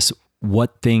curious,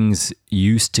 what things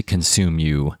used to consume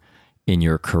you in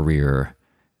your career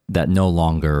that no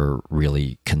longer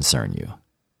really concern you?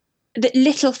 The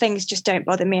little things just don't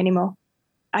bother me anymore.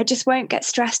 I just won't get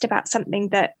stressed about something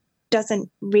that doesn't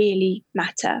really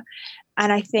matter.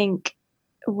 And I think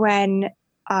when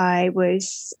I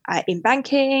was in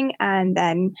banking and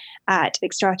then at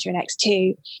Xstrata and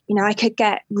X2, I could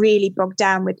get really bogged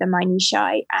down with the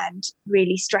minutiae and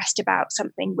really stressed about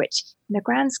something which in the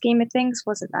grand scheme of things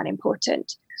wasn't that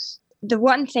important. The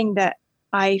one thing that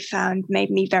I found made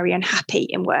me very unhappy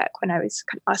in work when I was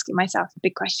asking myself the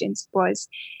big questions was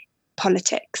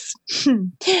politics.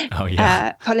 Oh,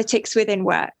 yeah. Politics within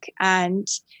work. And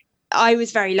I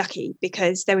was very lucky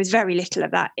because there was very little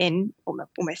of that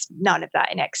almost none of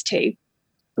that in X2.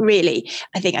 Really,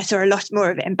 I think I saw a lot more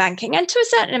of it in banking and to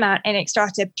a certain amount in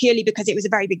Xstrata purely because it was a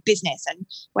very big business. And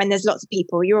when there's lots of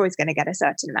people, you're always going to get a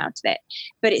certain amount of it.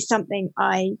 But it's something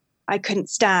I couldn't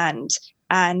stand.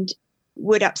 And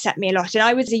would upset me a lot. And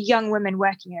I was a young woman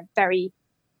working in a very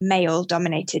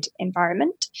male-dominated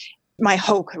environment my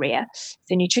whole career.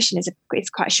 So nutrition is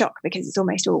quite a shock because it's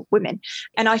almost all women.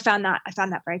 And I found that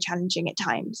very challenging at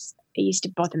times. It used to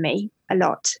bother me a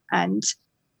lot. And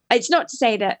it's not to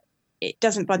say that it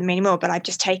doesn't bother me anymore, but I've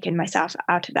just taken myself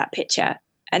out of that picture.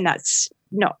 And that's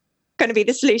not going to be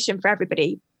the solution for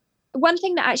everybody. One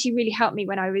thing that actually really helped me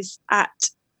when I was I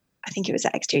think it was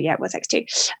at X2. Yeah, it was X2.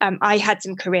 I had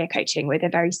some career coaching with a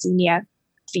very senior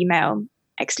female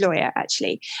ex-lawyer,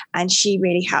 actually. And she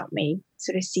really helped me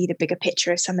sort of see the bigger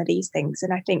picture of some of these things.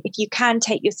 And I think if you can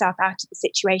take yourself out of the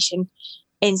situation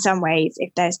in some ways,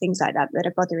 if there's things like that that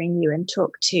are bothering you, and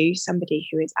talk to somebody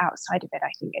who is outside of it, I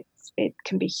think it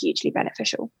can be hugely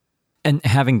beneficial. And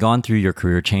having gone through your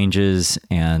career changes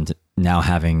and now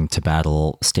having to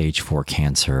battle stage 4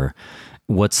 cancer,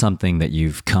 what's something that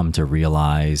you've come to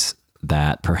realize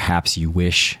that perhaps you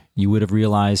wish you would have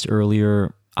realized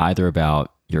earlier, either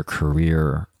about your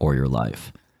career or your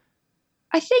life?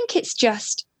 I think it's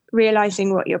just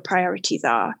realizing what your priorities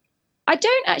are. I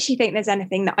don't actually think there's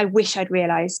anything that I wish I'd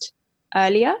realized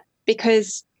earlier,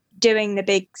 because doing the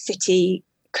big city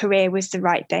career was the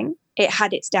right thing. It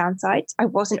had its downsides. I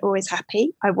wasn't always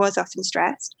happy. I was often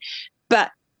stressed.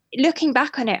 But looking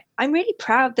back on it, I'm really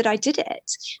proud that I did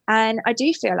it. And I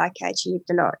do feel like I achieved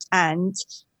a lot. And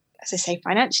as I say,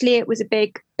 financially, it was a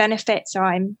big benefit. So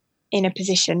I'm in a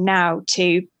position now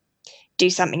to do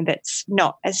something that's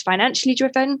not as financially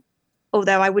driven.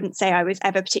 Although I wouldn't say I was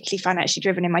ever particularly financially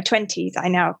driven in my 20s, I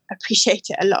now appreciate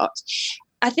it a lot.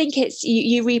 I think it's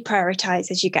you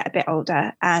reprioritize as you get a bit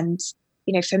older. And,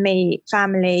 you know, for me,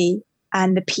 family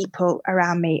and the people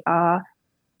around me are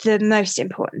the most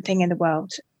important thing in the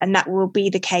world. And that will be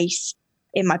the case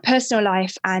in my personal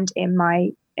life and in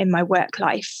my work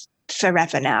life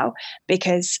forever now,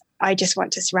 because I just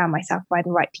want to surround myself by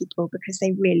the right people, because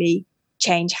they really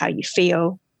change how you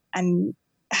feel and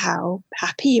how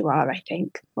happy you are, I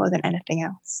think, more than anything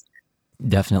else.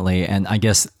 Definitely. And I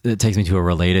guess it takes me to a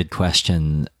related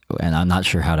question, and I'm not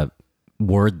sure how to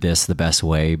word this the best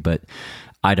way, but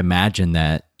I'd imagine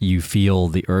that you feel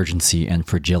the urgency and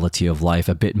fragility of life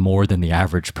a bit more than the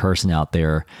average person out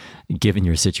there, given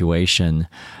your situation.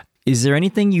 Is there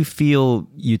anything you feel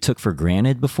you took for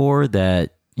granted before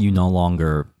that you no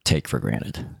longer take for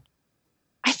granted?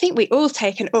 I think we all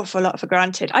take an awful lot for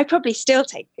granted. I probably still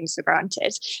take things for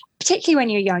granted, particularly when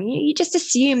you're young. You just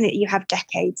assume that you have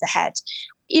decades ahead.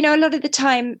 You know, a lot of the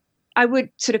time I would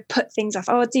sort of put things off.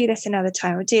 Oh, I'll do this another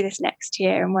time. I'll do this next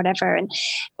year and whatever. And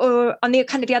or on the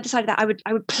kind of the other side of that,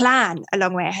 I would plan a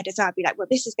long way ahead as well. I'd be like, well,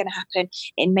 this is going to happen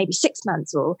in maybe 6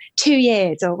 months or 2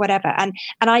 years or whatever. And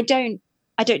I don't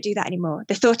do that anymore.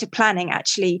 The thought of planning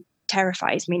actually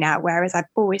terrifies me now, whereas I've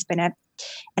always been an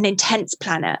intense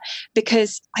planner,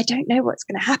 because I don't know what's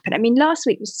going to happen. I mean, last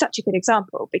week was such a good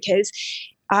example, because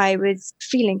I was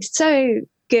feeling so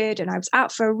good and I was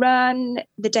out for a run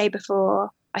the day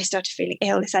before I started feeling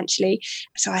ill, essentially.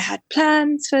 So I had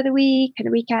plans for the week and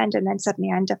the weekend, and then suddenly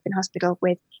I ended up in hospital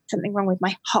with something wrong with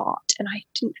my heart. And I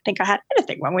didn't think I had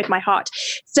anything wrong with my heart.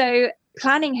 So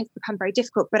planning has become very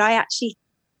difficult, but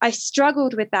I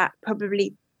struggled with that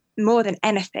probably more than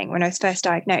anything when I was first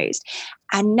diagnosed.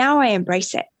 And now I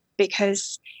embrace it,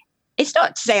 because it's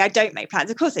not to say I don't make plans.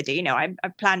 Of course I do. You know, I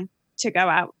plan to go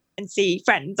out and see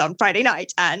friends on Friday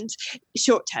night and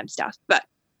short-term stuff, but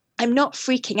I'm not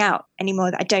freaking out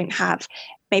anymore that I don't have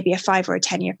maybe a 5 or a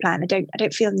 10-year plan. I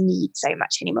don't feel the need so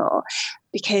much anymore,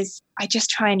 because I just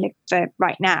try and live for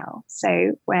right now.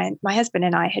 So when my husband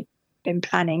and I had been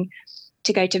planning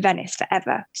to go to Venice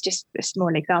forever, it's just a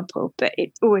small example, but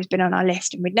it's always been on our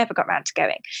list and we'd never got around to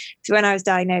going. So when I was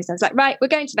diagnosed, I was like, right, we're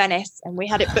going to Venice, and we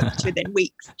had it booked within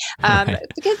weeks, Right.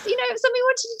 because, you know, it was something we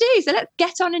wanted to do. So let's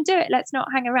get on and do it. Let's not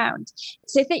hang around.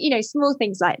 So I think, you know, small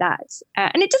things like that.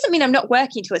 And it doesn't mean I'm not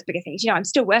working towards bigger things. You know, I'm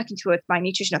still working towards my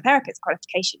nutritional therapist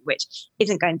qualification, which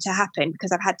isn't going to happen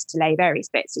because I've had to delay various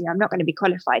bits. You know, I'm not going to be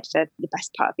qualified for the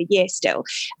best part of the year still.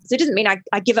 So it doesn't mean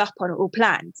I give up on all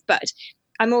plans, but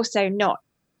I'm also not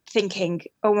thinking,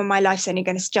 oh, well, my life's only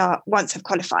going to start once I've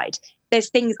qualified. There's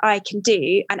things I can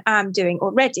do and am doing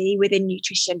already within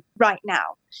nutrition right now,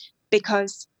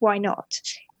 because why not?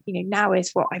 You know, now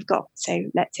is what I've got. So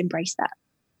let's embrace that.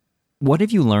 What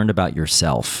have you learned about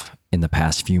yourself in the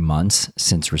past few months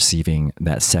since receiving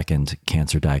that second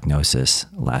cancer diagnosis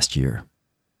last year?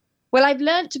 Well, I've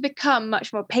learned to become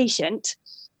much more patient,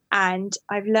 and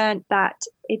I've learned that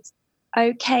it's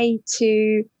okay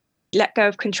to let go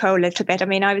of control a little bit. I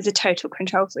mean, I was a total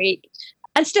control freak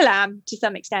and still am to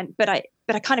some extent, but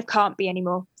but I kind of can't be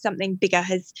anymore. Something bigger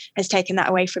has taken that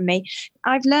away from me.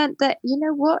 I've learned that, you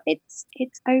know what, it's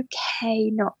okay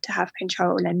not to have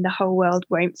control, and the whole world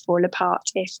won't fall apart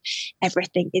if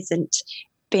everything isn't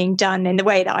being done in the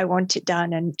way that I want it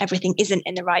done, and everything isn't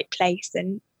in the right place.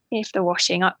 And if the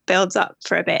washing up builds up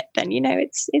for a bit, then, you know,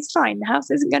 it's fine. The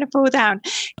house isn't going to fall down.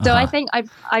 So I think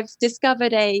I've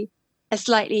discovered a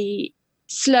slightly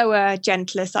slower,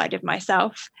 gentler side of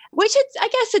myself, which I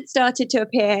guess had started to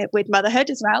appear with motherhood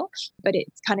as well. But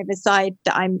it's kind of a side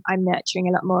that I'm nurturing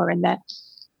a lot more. And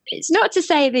it's not to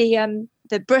say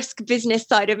the brusque business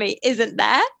side of me isn't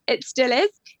there. It still is.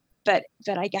 But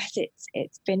I guess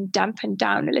it's been dampened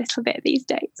down a little bit these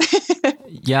days.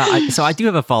 Yeah, so I do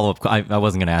have a follow-up. I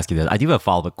wasn't going to ask you this. I do have a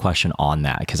follow-up question on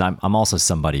that, because I'm also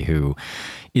somebody who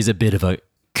is a bit of a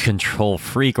control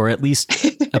freak, or at least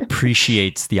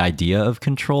appreciates the idea of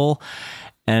control.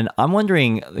 And I'm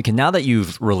wondering, okay, now that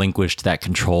you've relinquished that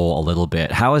control a little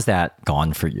bit, how has that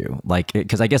gone for you? Like,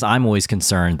 because I guess I'm always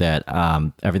concerned that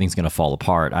everything's going to fall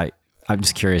apart. I'm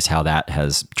just curious how that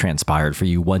has transpired for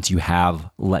you once you have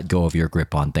let go of your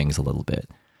grip on things a little bit.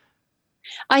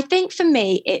 I think for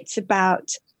me, it's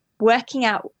about working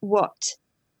out what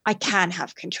I can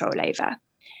have control over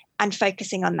and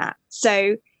focusing on that.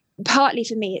 So partly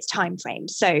for me, it's time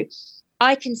frames. So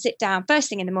I can sit down first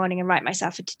thing in the morning and write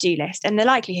myself a to-do list, and the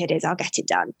likelihood is I'll get it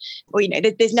done. Or, you know,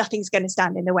 there's nothing's going to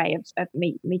stand in the way of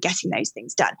me getting those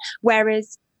things done.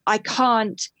 Whereas I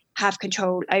can't have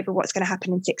control over what's going to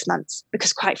happen in 6 months,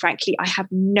 because quite frankly, I have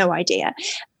no idea.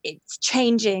 It's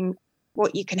changing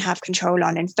what you can have control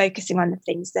on and focusing on the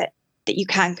things that you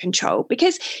can control,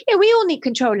 because, you know, we all need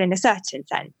control in a certain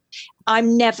sense.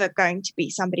 I'm never going to be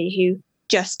somebody who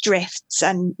just drifts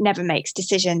and never makes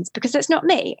decisions, because that's not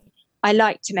me. I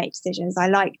like to make decisions. I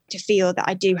like to feel that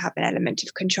I do have an element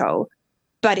of control,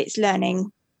 but it's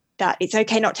learning that it's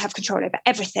okay not to have control over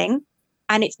everything.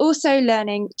 And it's also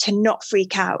learning to not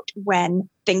freak out when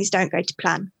things don't go to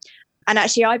plan. And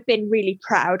actually, I've been really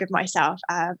proud of myself,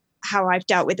 how I've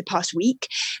dealt with the past week,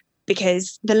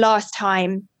 because the last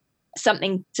time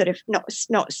something sort of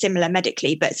not similar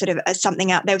medically, but sort of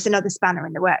something out, there was another spanner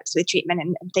in the works with treatment,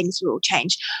 and things were all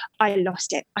changed. I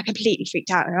lost it. I completely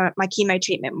freaked out. My chemo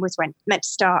treatment was meant to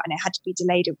start, and it had to be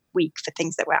delayed a week for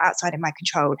things that were outside of my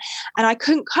control. And I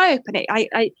couldn't cope. And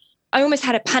I almost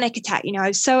had a panic attack. You know, I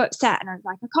was so upset, and I was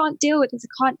like, I can't deal with this.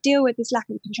 I can't deal with this lack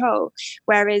of control.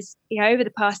 Whereas, you know, over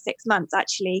the past 6 months,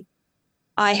 actually,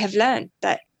 I have learned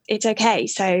that it's okay.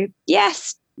 So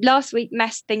yes, last week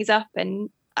messed things up, and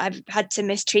I've had to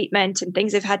miss treatment, and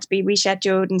things have had to be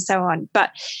rescheduled and so on.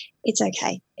 But it's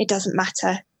okay. It doesn't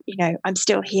matter. You know, I'm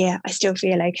still here. I still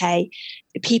feel okay.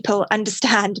 People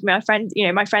understand. My friends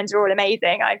are all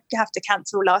amazing. I have to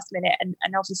cancel last minute, and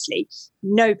obviously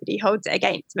nobody holds it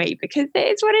against me, because it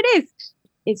is what it is.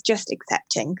 It's just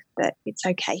accepting that it's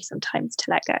okay sometimes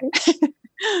to let go.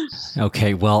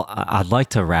 Okay, well, I'd like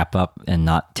to wrap up and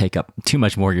not take up too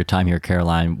much more of your time here,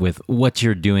 Caroline, with what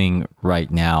you're doing right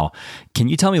now. Can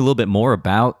you tell me a little bit more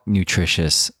about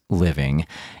Nutritious Living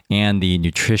and the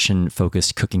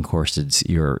nutrition-focused cooking courses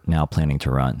you're now planning to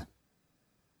run?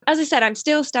 As I said, I'm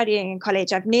still studying in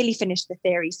college. I've nearly finished the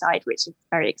theory side, which is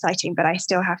very exciting, but I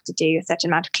still have to do a certain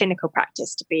amount of clinical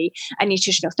practice to be a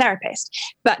nutritional therapist.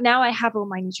 But now I have all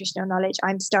my nutritional knowledge,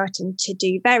 I'm starting to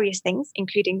do various things,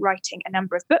 including writing a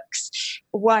number of books.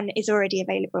 One is already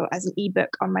available as an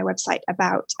ebook on my website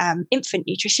about infant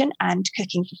nutrition and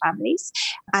cooking for families.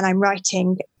 And I'm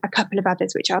writing a couple of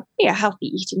others, which are healthy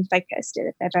eating focused.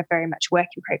 They're very much work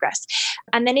in progress.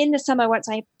 And then in the summer, once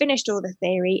I've finished all the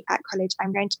theory at college,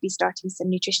 I'm going to be starting some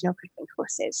nutritional cooking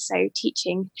courses. So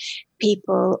teaching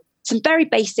people some very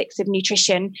basics of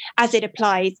nutrition as it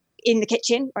applies in the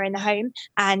kitchen or in the home.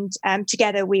 And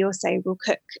together we also will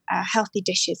cook healthy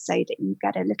dishes, so that you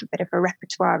get a little bit of a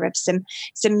repertoire of some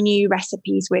new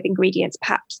recipes with ingredients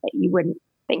perhaps that you wouldn't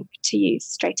think to use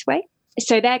straight away.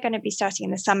 So they're going to be starting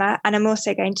in the summer. And I'm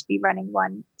also going to be running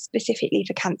one specifically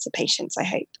for cancer patients, I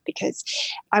hope, because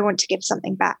I want to give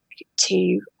something back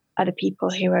to other people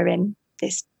who are in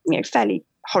this, fairly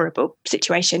horrible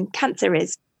situation. Cancer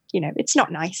is, it's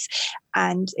not nice,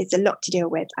 and it's a lot to deal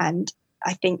with. And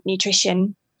I think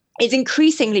nutrition is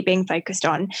increasingly being focused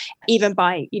on, even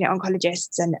by,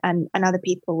 oncologists and other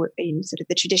people in sort of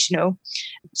the traditional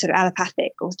sort of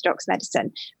allopathic orthodox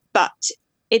medicine. But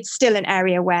it's still an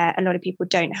area where a lot of people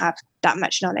don't have that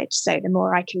much knowledge. So the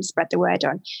more I can spread the word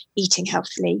on eating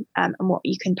healthily and what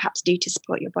you can perhaps do to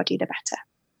support your body, the better.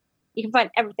 You can find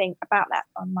everything about that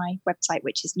on my website,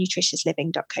 which is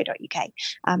nutritiousLiving.co.uk.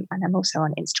 And I'm also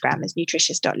on Instagram as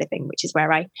nutritious.living, which is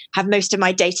where I have most of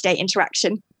my day-to-day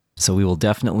interaction. So we will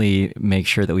definitely make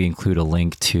sure that we include a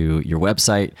link to your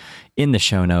website in the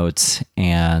show notes.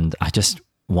 And I just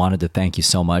wanted to thank you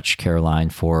so much, Caroline,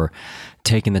 for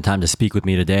taking the time to speak with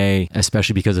me today,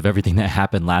 especially because of everything that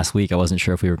happened last week. I wasn't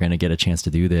sure if we were going to get a chance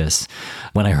to do this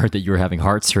when I heard that you were having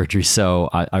heart surgery. So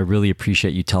I really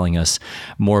appreciate you telling us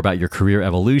more about your career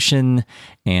evolution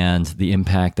and the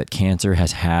impact that cancer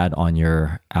has had on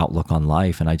your outlook on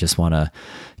life. And I just want to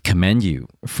commend you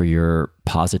for your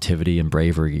positivity and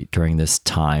bravery during this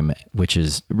time, which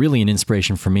is really an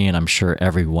inspiration for me, and I'm sure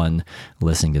everyone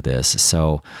listening to this.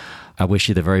 So I wish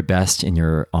you the very best in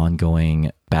your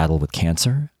ongoing battle with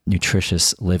cancer,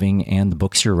 nutritious living, and the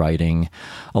books you're writing,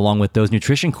 along with those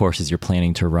nutrition courses you're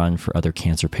planning to run for other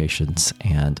cancer patients,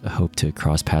 and I hope to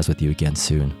cross paths with you again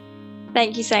soon.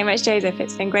 Thank you so much, Joseph.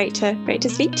 It's been great to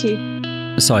speak to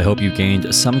you. So I hope you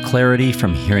gained some clarity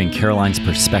from hearing Caroline's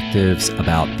perspectives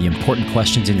about the important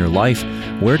questions in your life,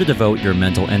 where to devote your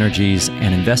mental energies,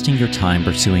 and investing your time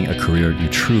pursuing a career you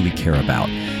truly care about.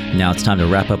 Now it's time to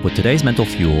wrap up with today's Mental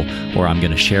Fuel, where I'm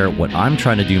going to share what I'm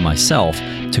trying to do myself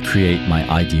to create my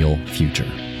ideal future.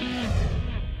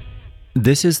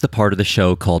 This is the part of the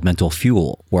show called Mental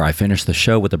Fuel, where I finish the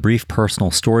show with a brief personal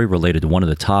story related to one of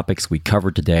the topics we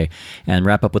covered today and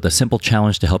wrap up with a simple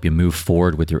challenge to help you move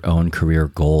forward with your own career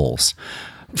goals.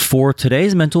 For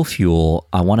today's Mental Fuel,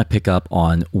 I want to pick up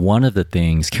on one of the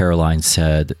things Caroline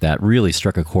said that really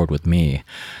struck a chord with me.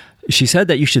 She said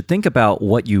that you should think about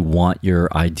what you want your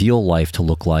ideal life to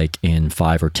look like in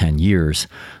 5 or 10 years,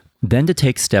 then to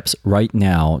take steps right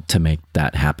now to make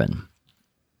that happen.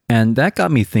 And that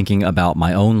got me thinking about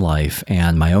my own life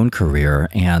and my own career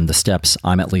and the steps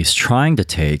I'm at least trying to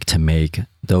take to make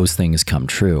those things come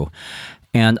true.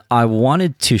 And I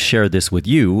wanted to share this with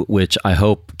you, which I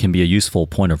hope can be a useful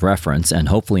point of reference and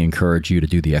hopefully encourage you to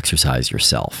do the exercise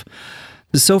yourself.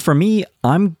 So for me,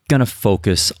 I'm going to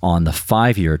focus on the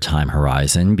 5-year time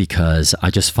horizon because I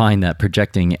just find that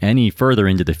projecting any further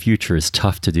into the future is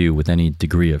tough to do with any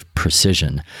degree of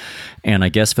precision. And I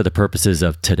guess for the purposes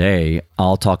of today,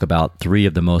 I'll talk about 3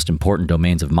 of the most important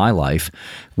domains of my life,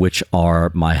 which are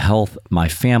my health, my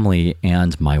family,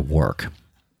 and my work.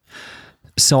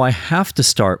 So I have to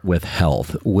start with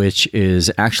health, which is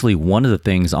actually one of the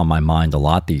things on my mind a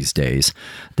lot these days.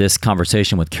 This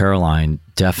conversation with Caroline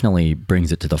definitely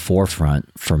brings it to the forefront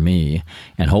for me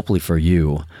and hopefully for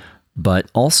you. But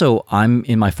also, I'm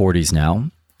in my 40s now,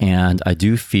 and I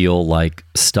do feel like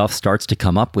stuff starts to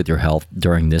come up with your health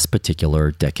during this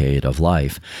particular decade of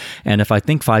life. And if I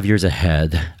think 5 years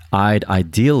ahead, I'd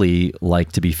ideally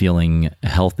like to be feeling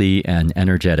healthy and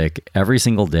energetic every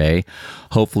single day,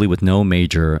 hopefully with no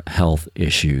major health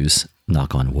issues,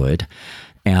 knock on wood.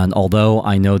 And although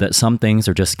I know that some things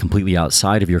are just completely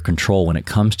outside of your control when it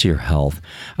comes to your health,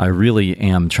 I really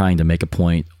am trying to make a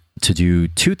point to do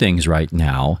 2 things right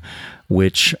now,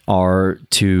 which are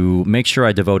to make sure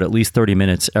I devote at least 30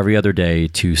 minutes every other day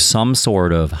to some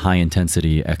sort of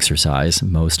high-intensity exercise,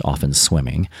 most often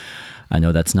swimming. I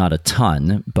know that's not a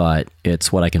ton, but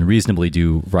it's what I can reasonably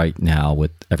do right now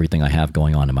with everything I have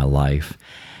going on in my life.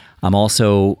 I'm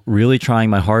also really trying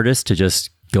my hardest to just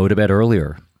go to bed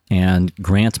earlier and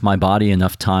grant my body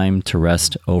enough time to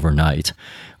rest overnight,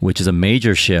 which is a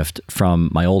major shift from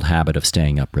my old habit of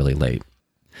staying up really late.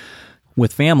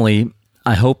 With family,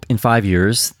 I hope in 5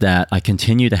 years that I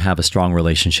continue to have a strong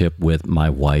relationship with my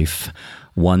wife,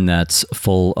 one that's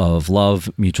full of love,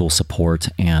 mutual support,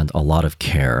 and a lot of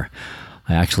care.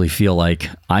 I actually feel like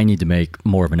I need to make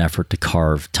more of an effort to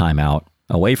carve time out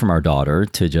away from our daughter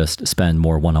to just spend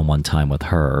more one-on-one time with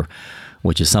her,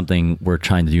 which is something we're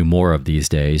trying to do more of these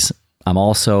days. I'm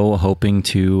also hoping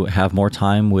to have more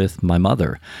time with my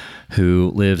mother,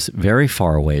 who lives very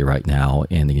far away right now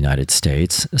in the United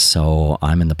States. So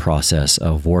I'm in the process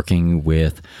of working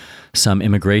with some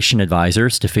immigration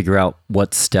advisors to figure out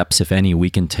what steps, if any, we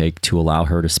can take to allow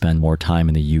her to spend more time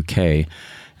in the UK,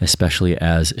 especially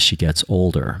as she gets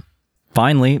older.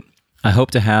 Finally, I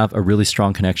hope to have a really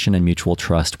strong connection and mutual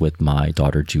trust with my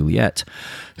daughter, Juliet,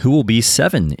 who will be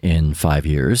 7 in 5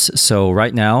 years. So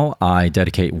right now, I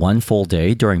dedicate 1 full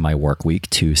day during my work week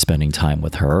to spending time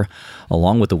with her,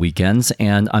 along with the weekends.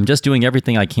 And I'm just doing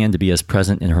everything I can to be as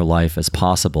present in her life as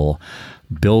possible,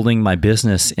 building my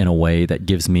business in a way that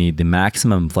gives me the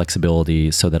maximum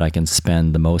flexibility so that I can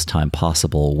spend the most time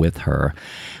possible with her.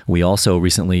 We also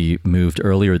recently moved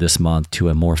earlier this month to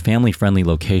a more family-friendly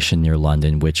location near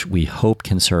London, which we hope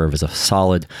can serve as a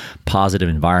solid, positive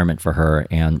environment for her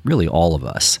and really all of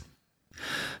us.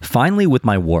 Finally, with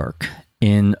my work,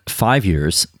 in 5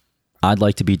 years, I'd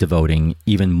like to be devoting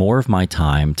even more of my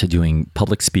time to doing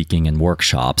public speaking and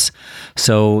workshops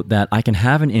so that I can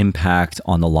have an impact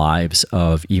on the lives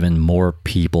of even more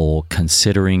people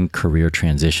considering career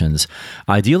transitions,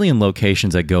 ideally in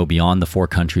locations that go beyond the 4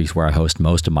 countries where I host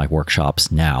most of my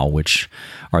workshops now, which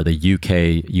are the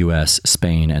UK, US,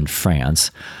 Spain, and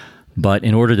France. But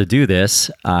in order to do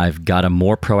this, I've got to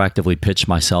more proactively pitch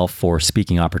myself for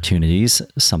speaking opportunities,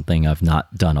 something I've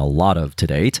not done a lot of to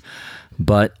date,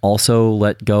 but also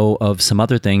let go of some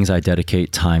other things I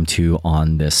dedicate time to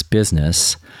on this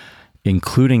business,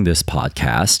 including this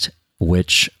podcast,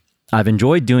 which I've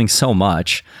enjoyed doing so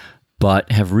much,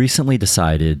 but have recently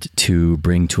decided to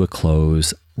bring to a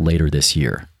close later this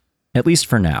year, at least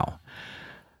for now,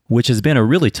 which has been a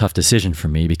really tough decision for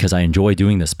me because I enjoy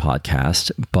doing this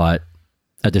podcast, but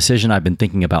a decision I've been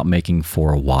thinking about making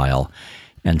for a while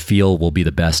and feel will be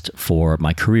the best for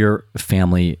my career,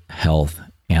 family, health,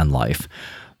 and life.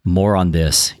 More on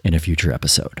this in a future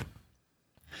episode.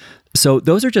 So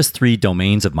those are just 3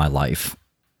 domains of my life.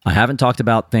 I haven't talked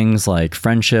about things like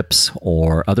friendships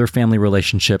or other family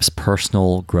relationships,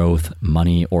 personal growth,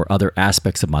 money, or other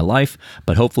aspects of my life,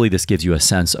 but hopefully this gives you a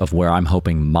sense of where I'm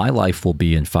hoping my life will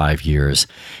be in 5 years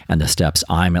and the steps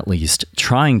I'm at least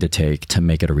trying to take to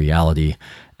make it a reality,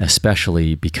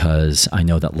 especially because I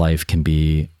know that life can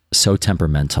be so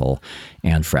temperamental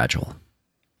and fragile.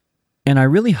 And I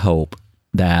really hope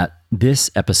that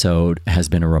this episode has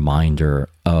been a reminder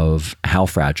of how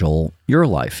fragile your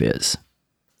life is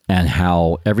and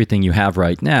how everything you have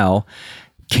right now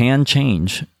can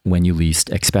change when you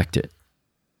least expect it.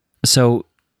 So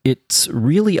it's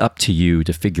really up to you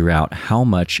to figure out how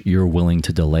much you're willing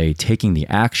to delay taking the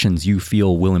actions you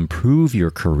feel will improve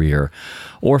your career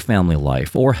or family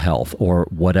life or health or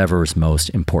whatever is most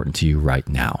important to you right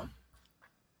now.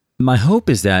 My hope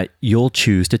is that you'll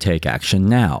choose to take action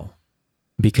now,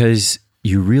 because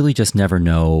you really just never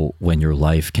know when your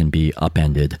life can be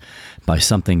upended by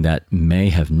something that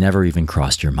may have never even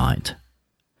crossed your mind.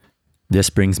 This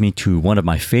brings me to one of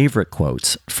my favorite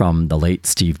quotes from the late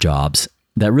Steve Jobs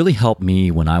that really helped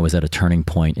me when I was at a turning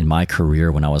point in my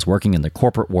career when I was working in the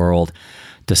corporate world,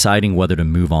 deciding whether to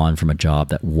move on from a job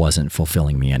that wasn't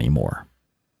fulfilling me anymore.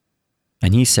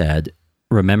 And he said,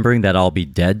 "Remembering that I'll be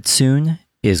dead soon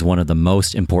is one of the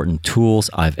most important tools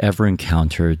I've ever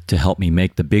encountered to help me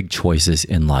make the big choices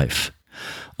in life.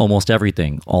 Almost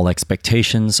everything, all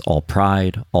expectations, all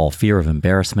pride, all fear of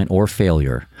embarrassment or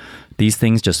failure, these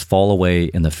things just fall away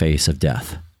in the face of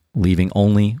death, leaving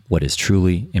only what is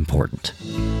truly important."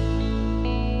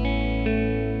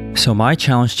 So my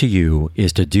challenge to you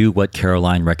is to do what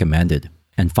Caroline recommended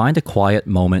and find a quiet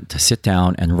moment to sit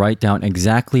down and write down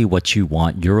exactly what you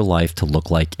want your life to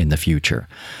look like in the future.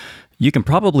 You can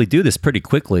probably do this pretty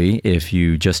quickly if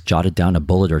you just jotted down a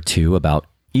bullet or 2 about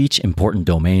each important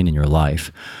domain in your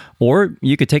life. Or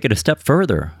you could take it a step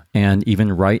further and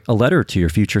even write a letter to your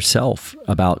future self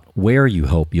about where you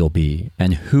hope you'll be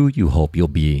and who you hope you'll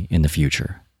be in the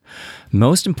future.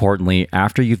 Most importantly,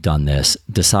 after you've done this,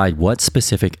 decide what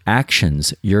specific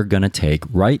actions you're going to take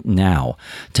right now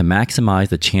to maximize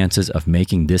the chances of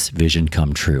making this vision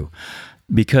come true.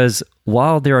 Because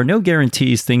while there are no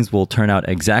guarantees things will turn out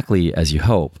exactly as you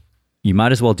hope, you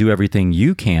might as well do everything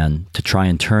you can to try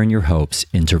and turn your hopes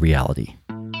into reality.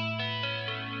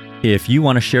 If you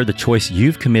want to share the choice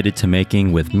you've committed to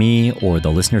making with me or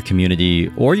the listener community,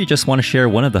 or you just want to share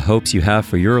one of the hopes you have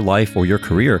for your life or your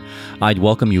career, I'd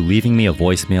welcome you leaving me a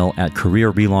voicemail at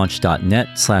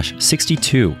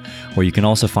careerrelaunch.net/62, where you can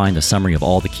also find a summary of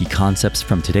all the key concepts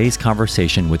from today's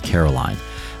conversation with Caroline.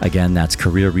 Again, that's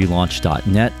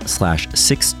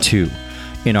careerrelaunch.net/62.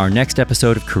 In our next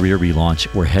episode of Career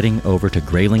Relaunch, we're heading over to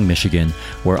Grayling, Michigan,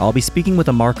 where I'll be speaking with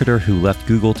a marketer who left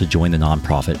Google to join the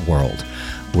nonprofit world.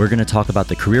 We're going to talk about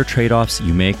the career trade-offs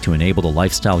you make to enable the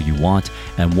lifestyle you want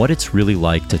and what it's really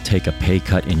like to take a pay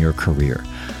cut in your career.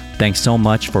 Thanks so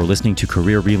much for listening to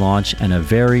Career Relaunch, and a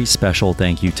very special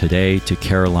thank you today to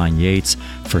Caroline Yates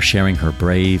for sharing her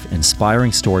brave,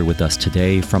 inspiring story with us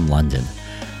today from London.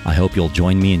 I hope you'll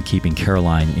join me in keeping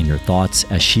Caroline in your thoughts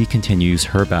as she continues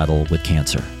her battle with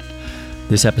cancer.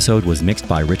 This episode was mixed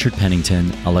by Richard Pennington.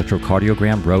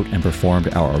 Electrocardiogram wrote and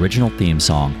performed our original theme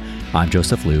song. I'm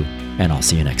Joseph Liu, and I'll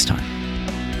see you next time.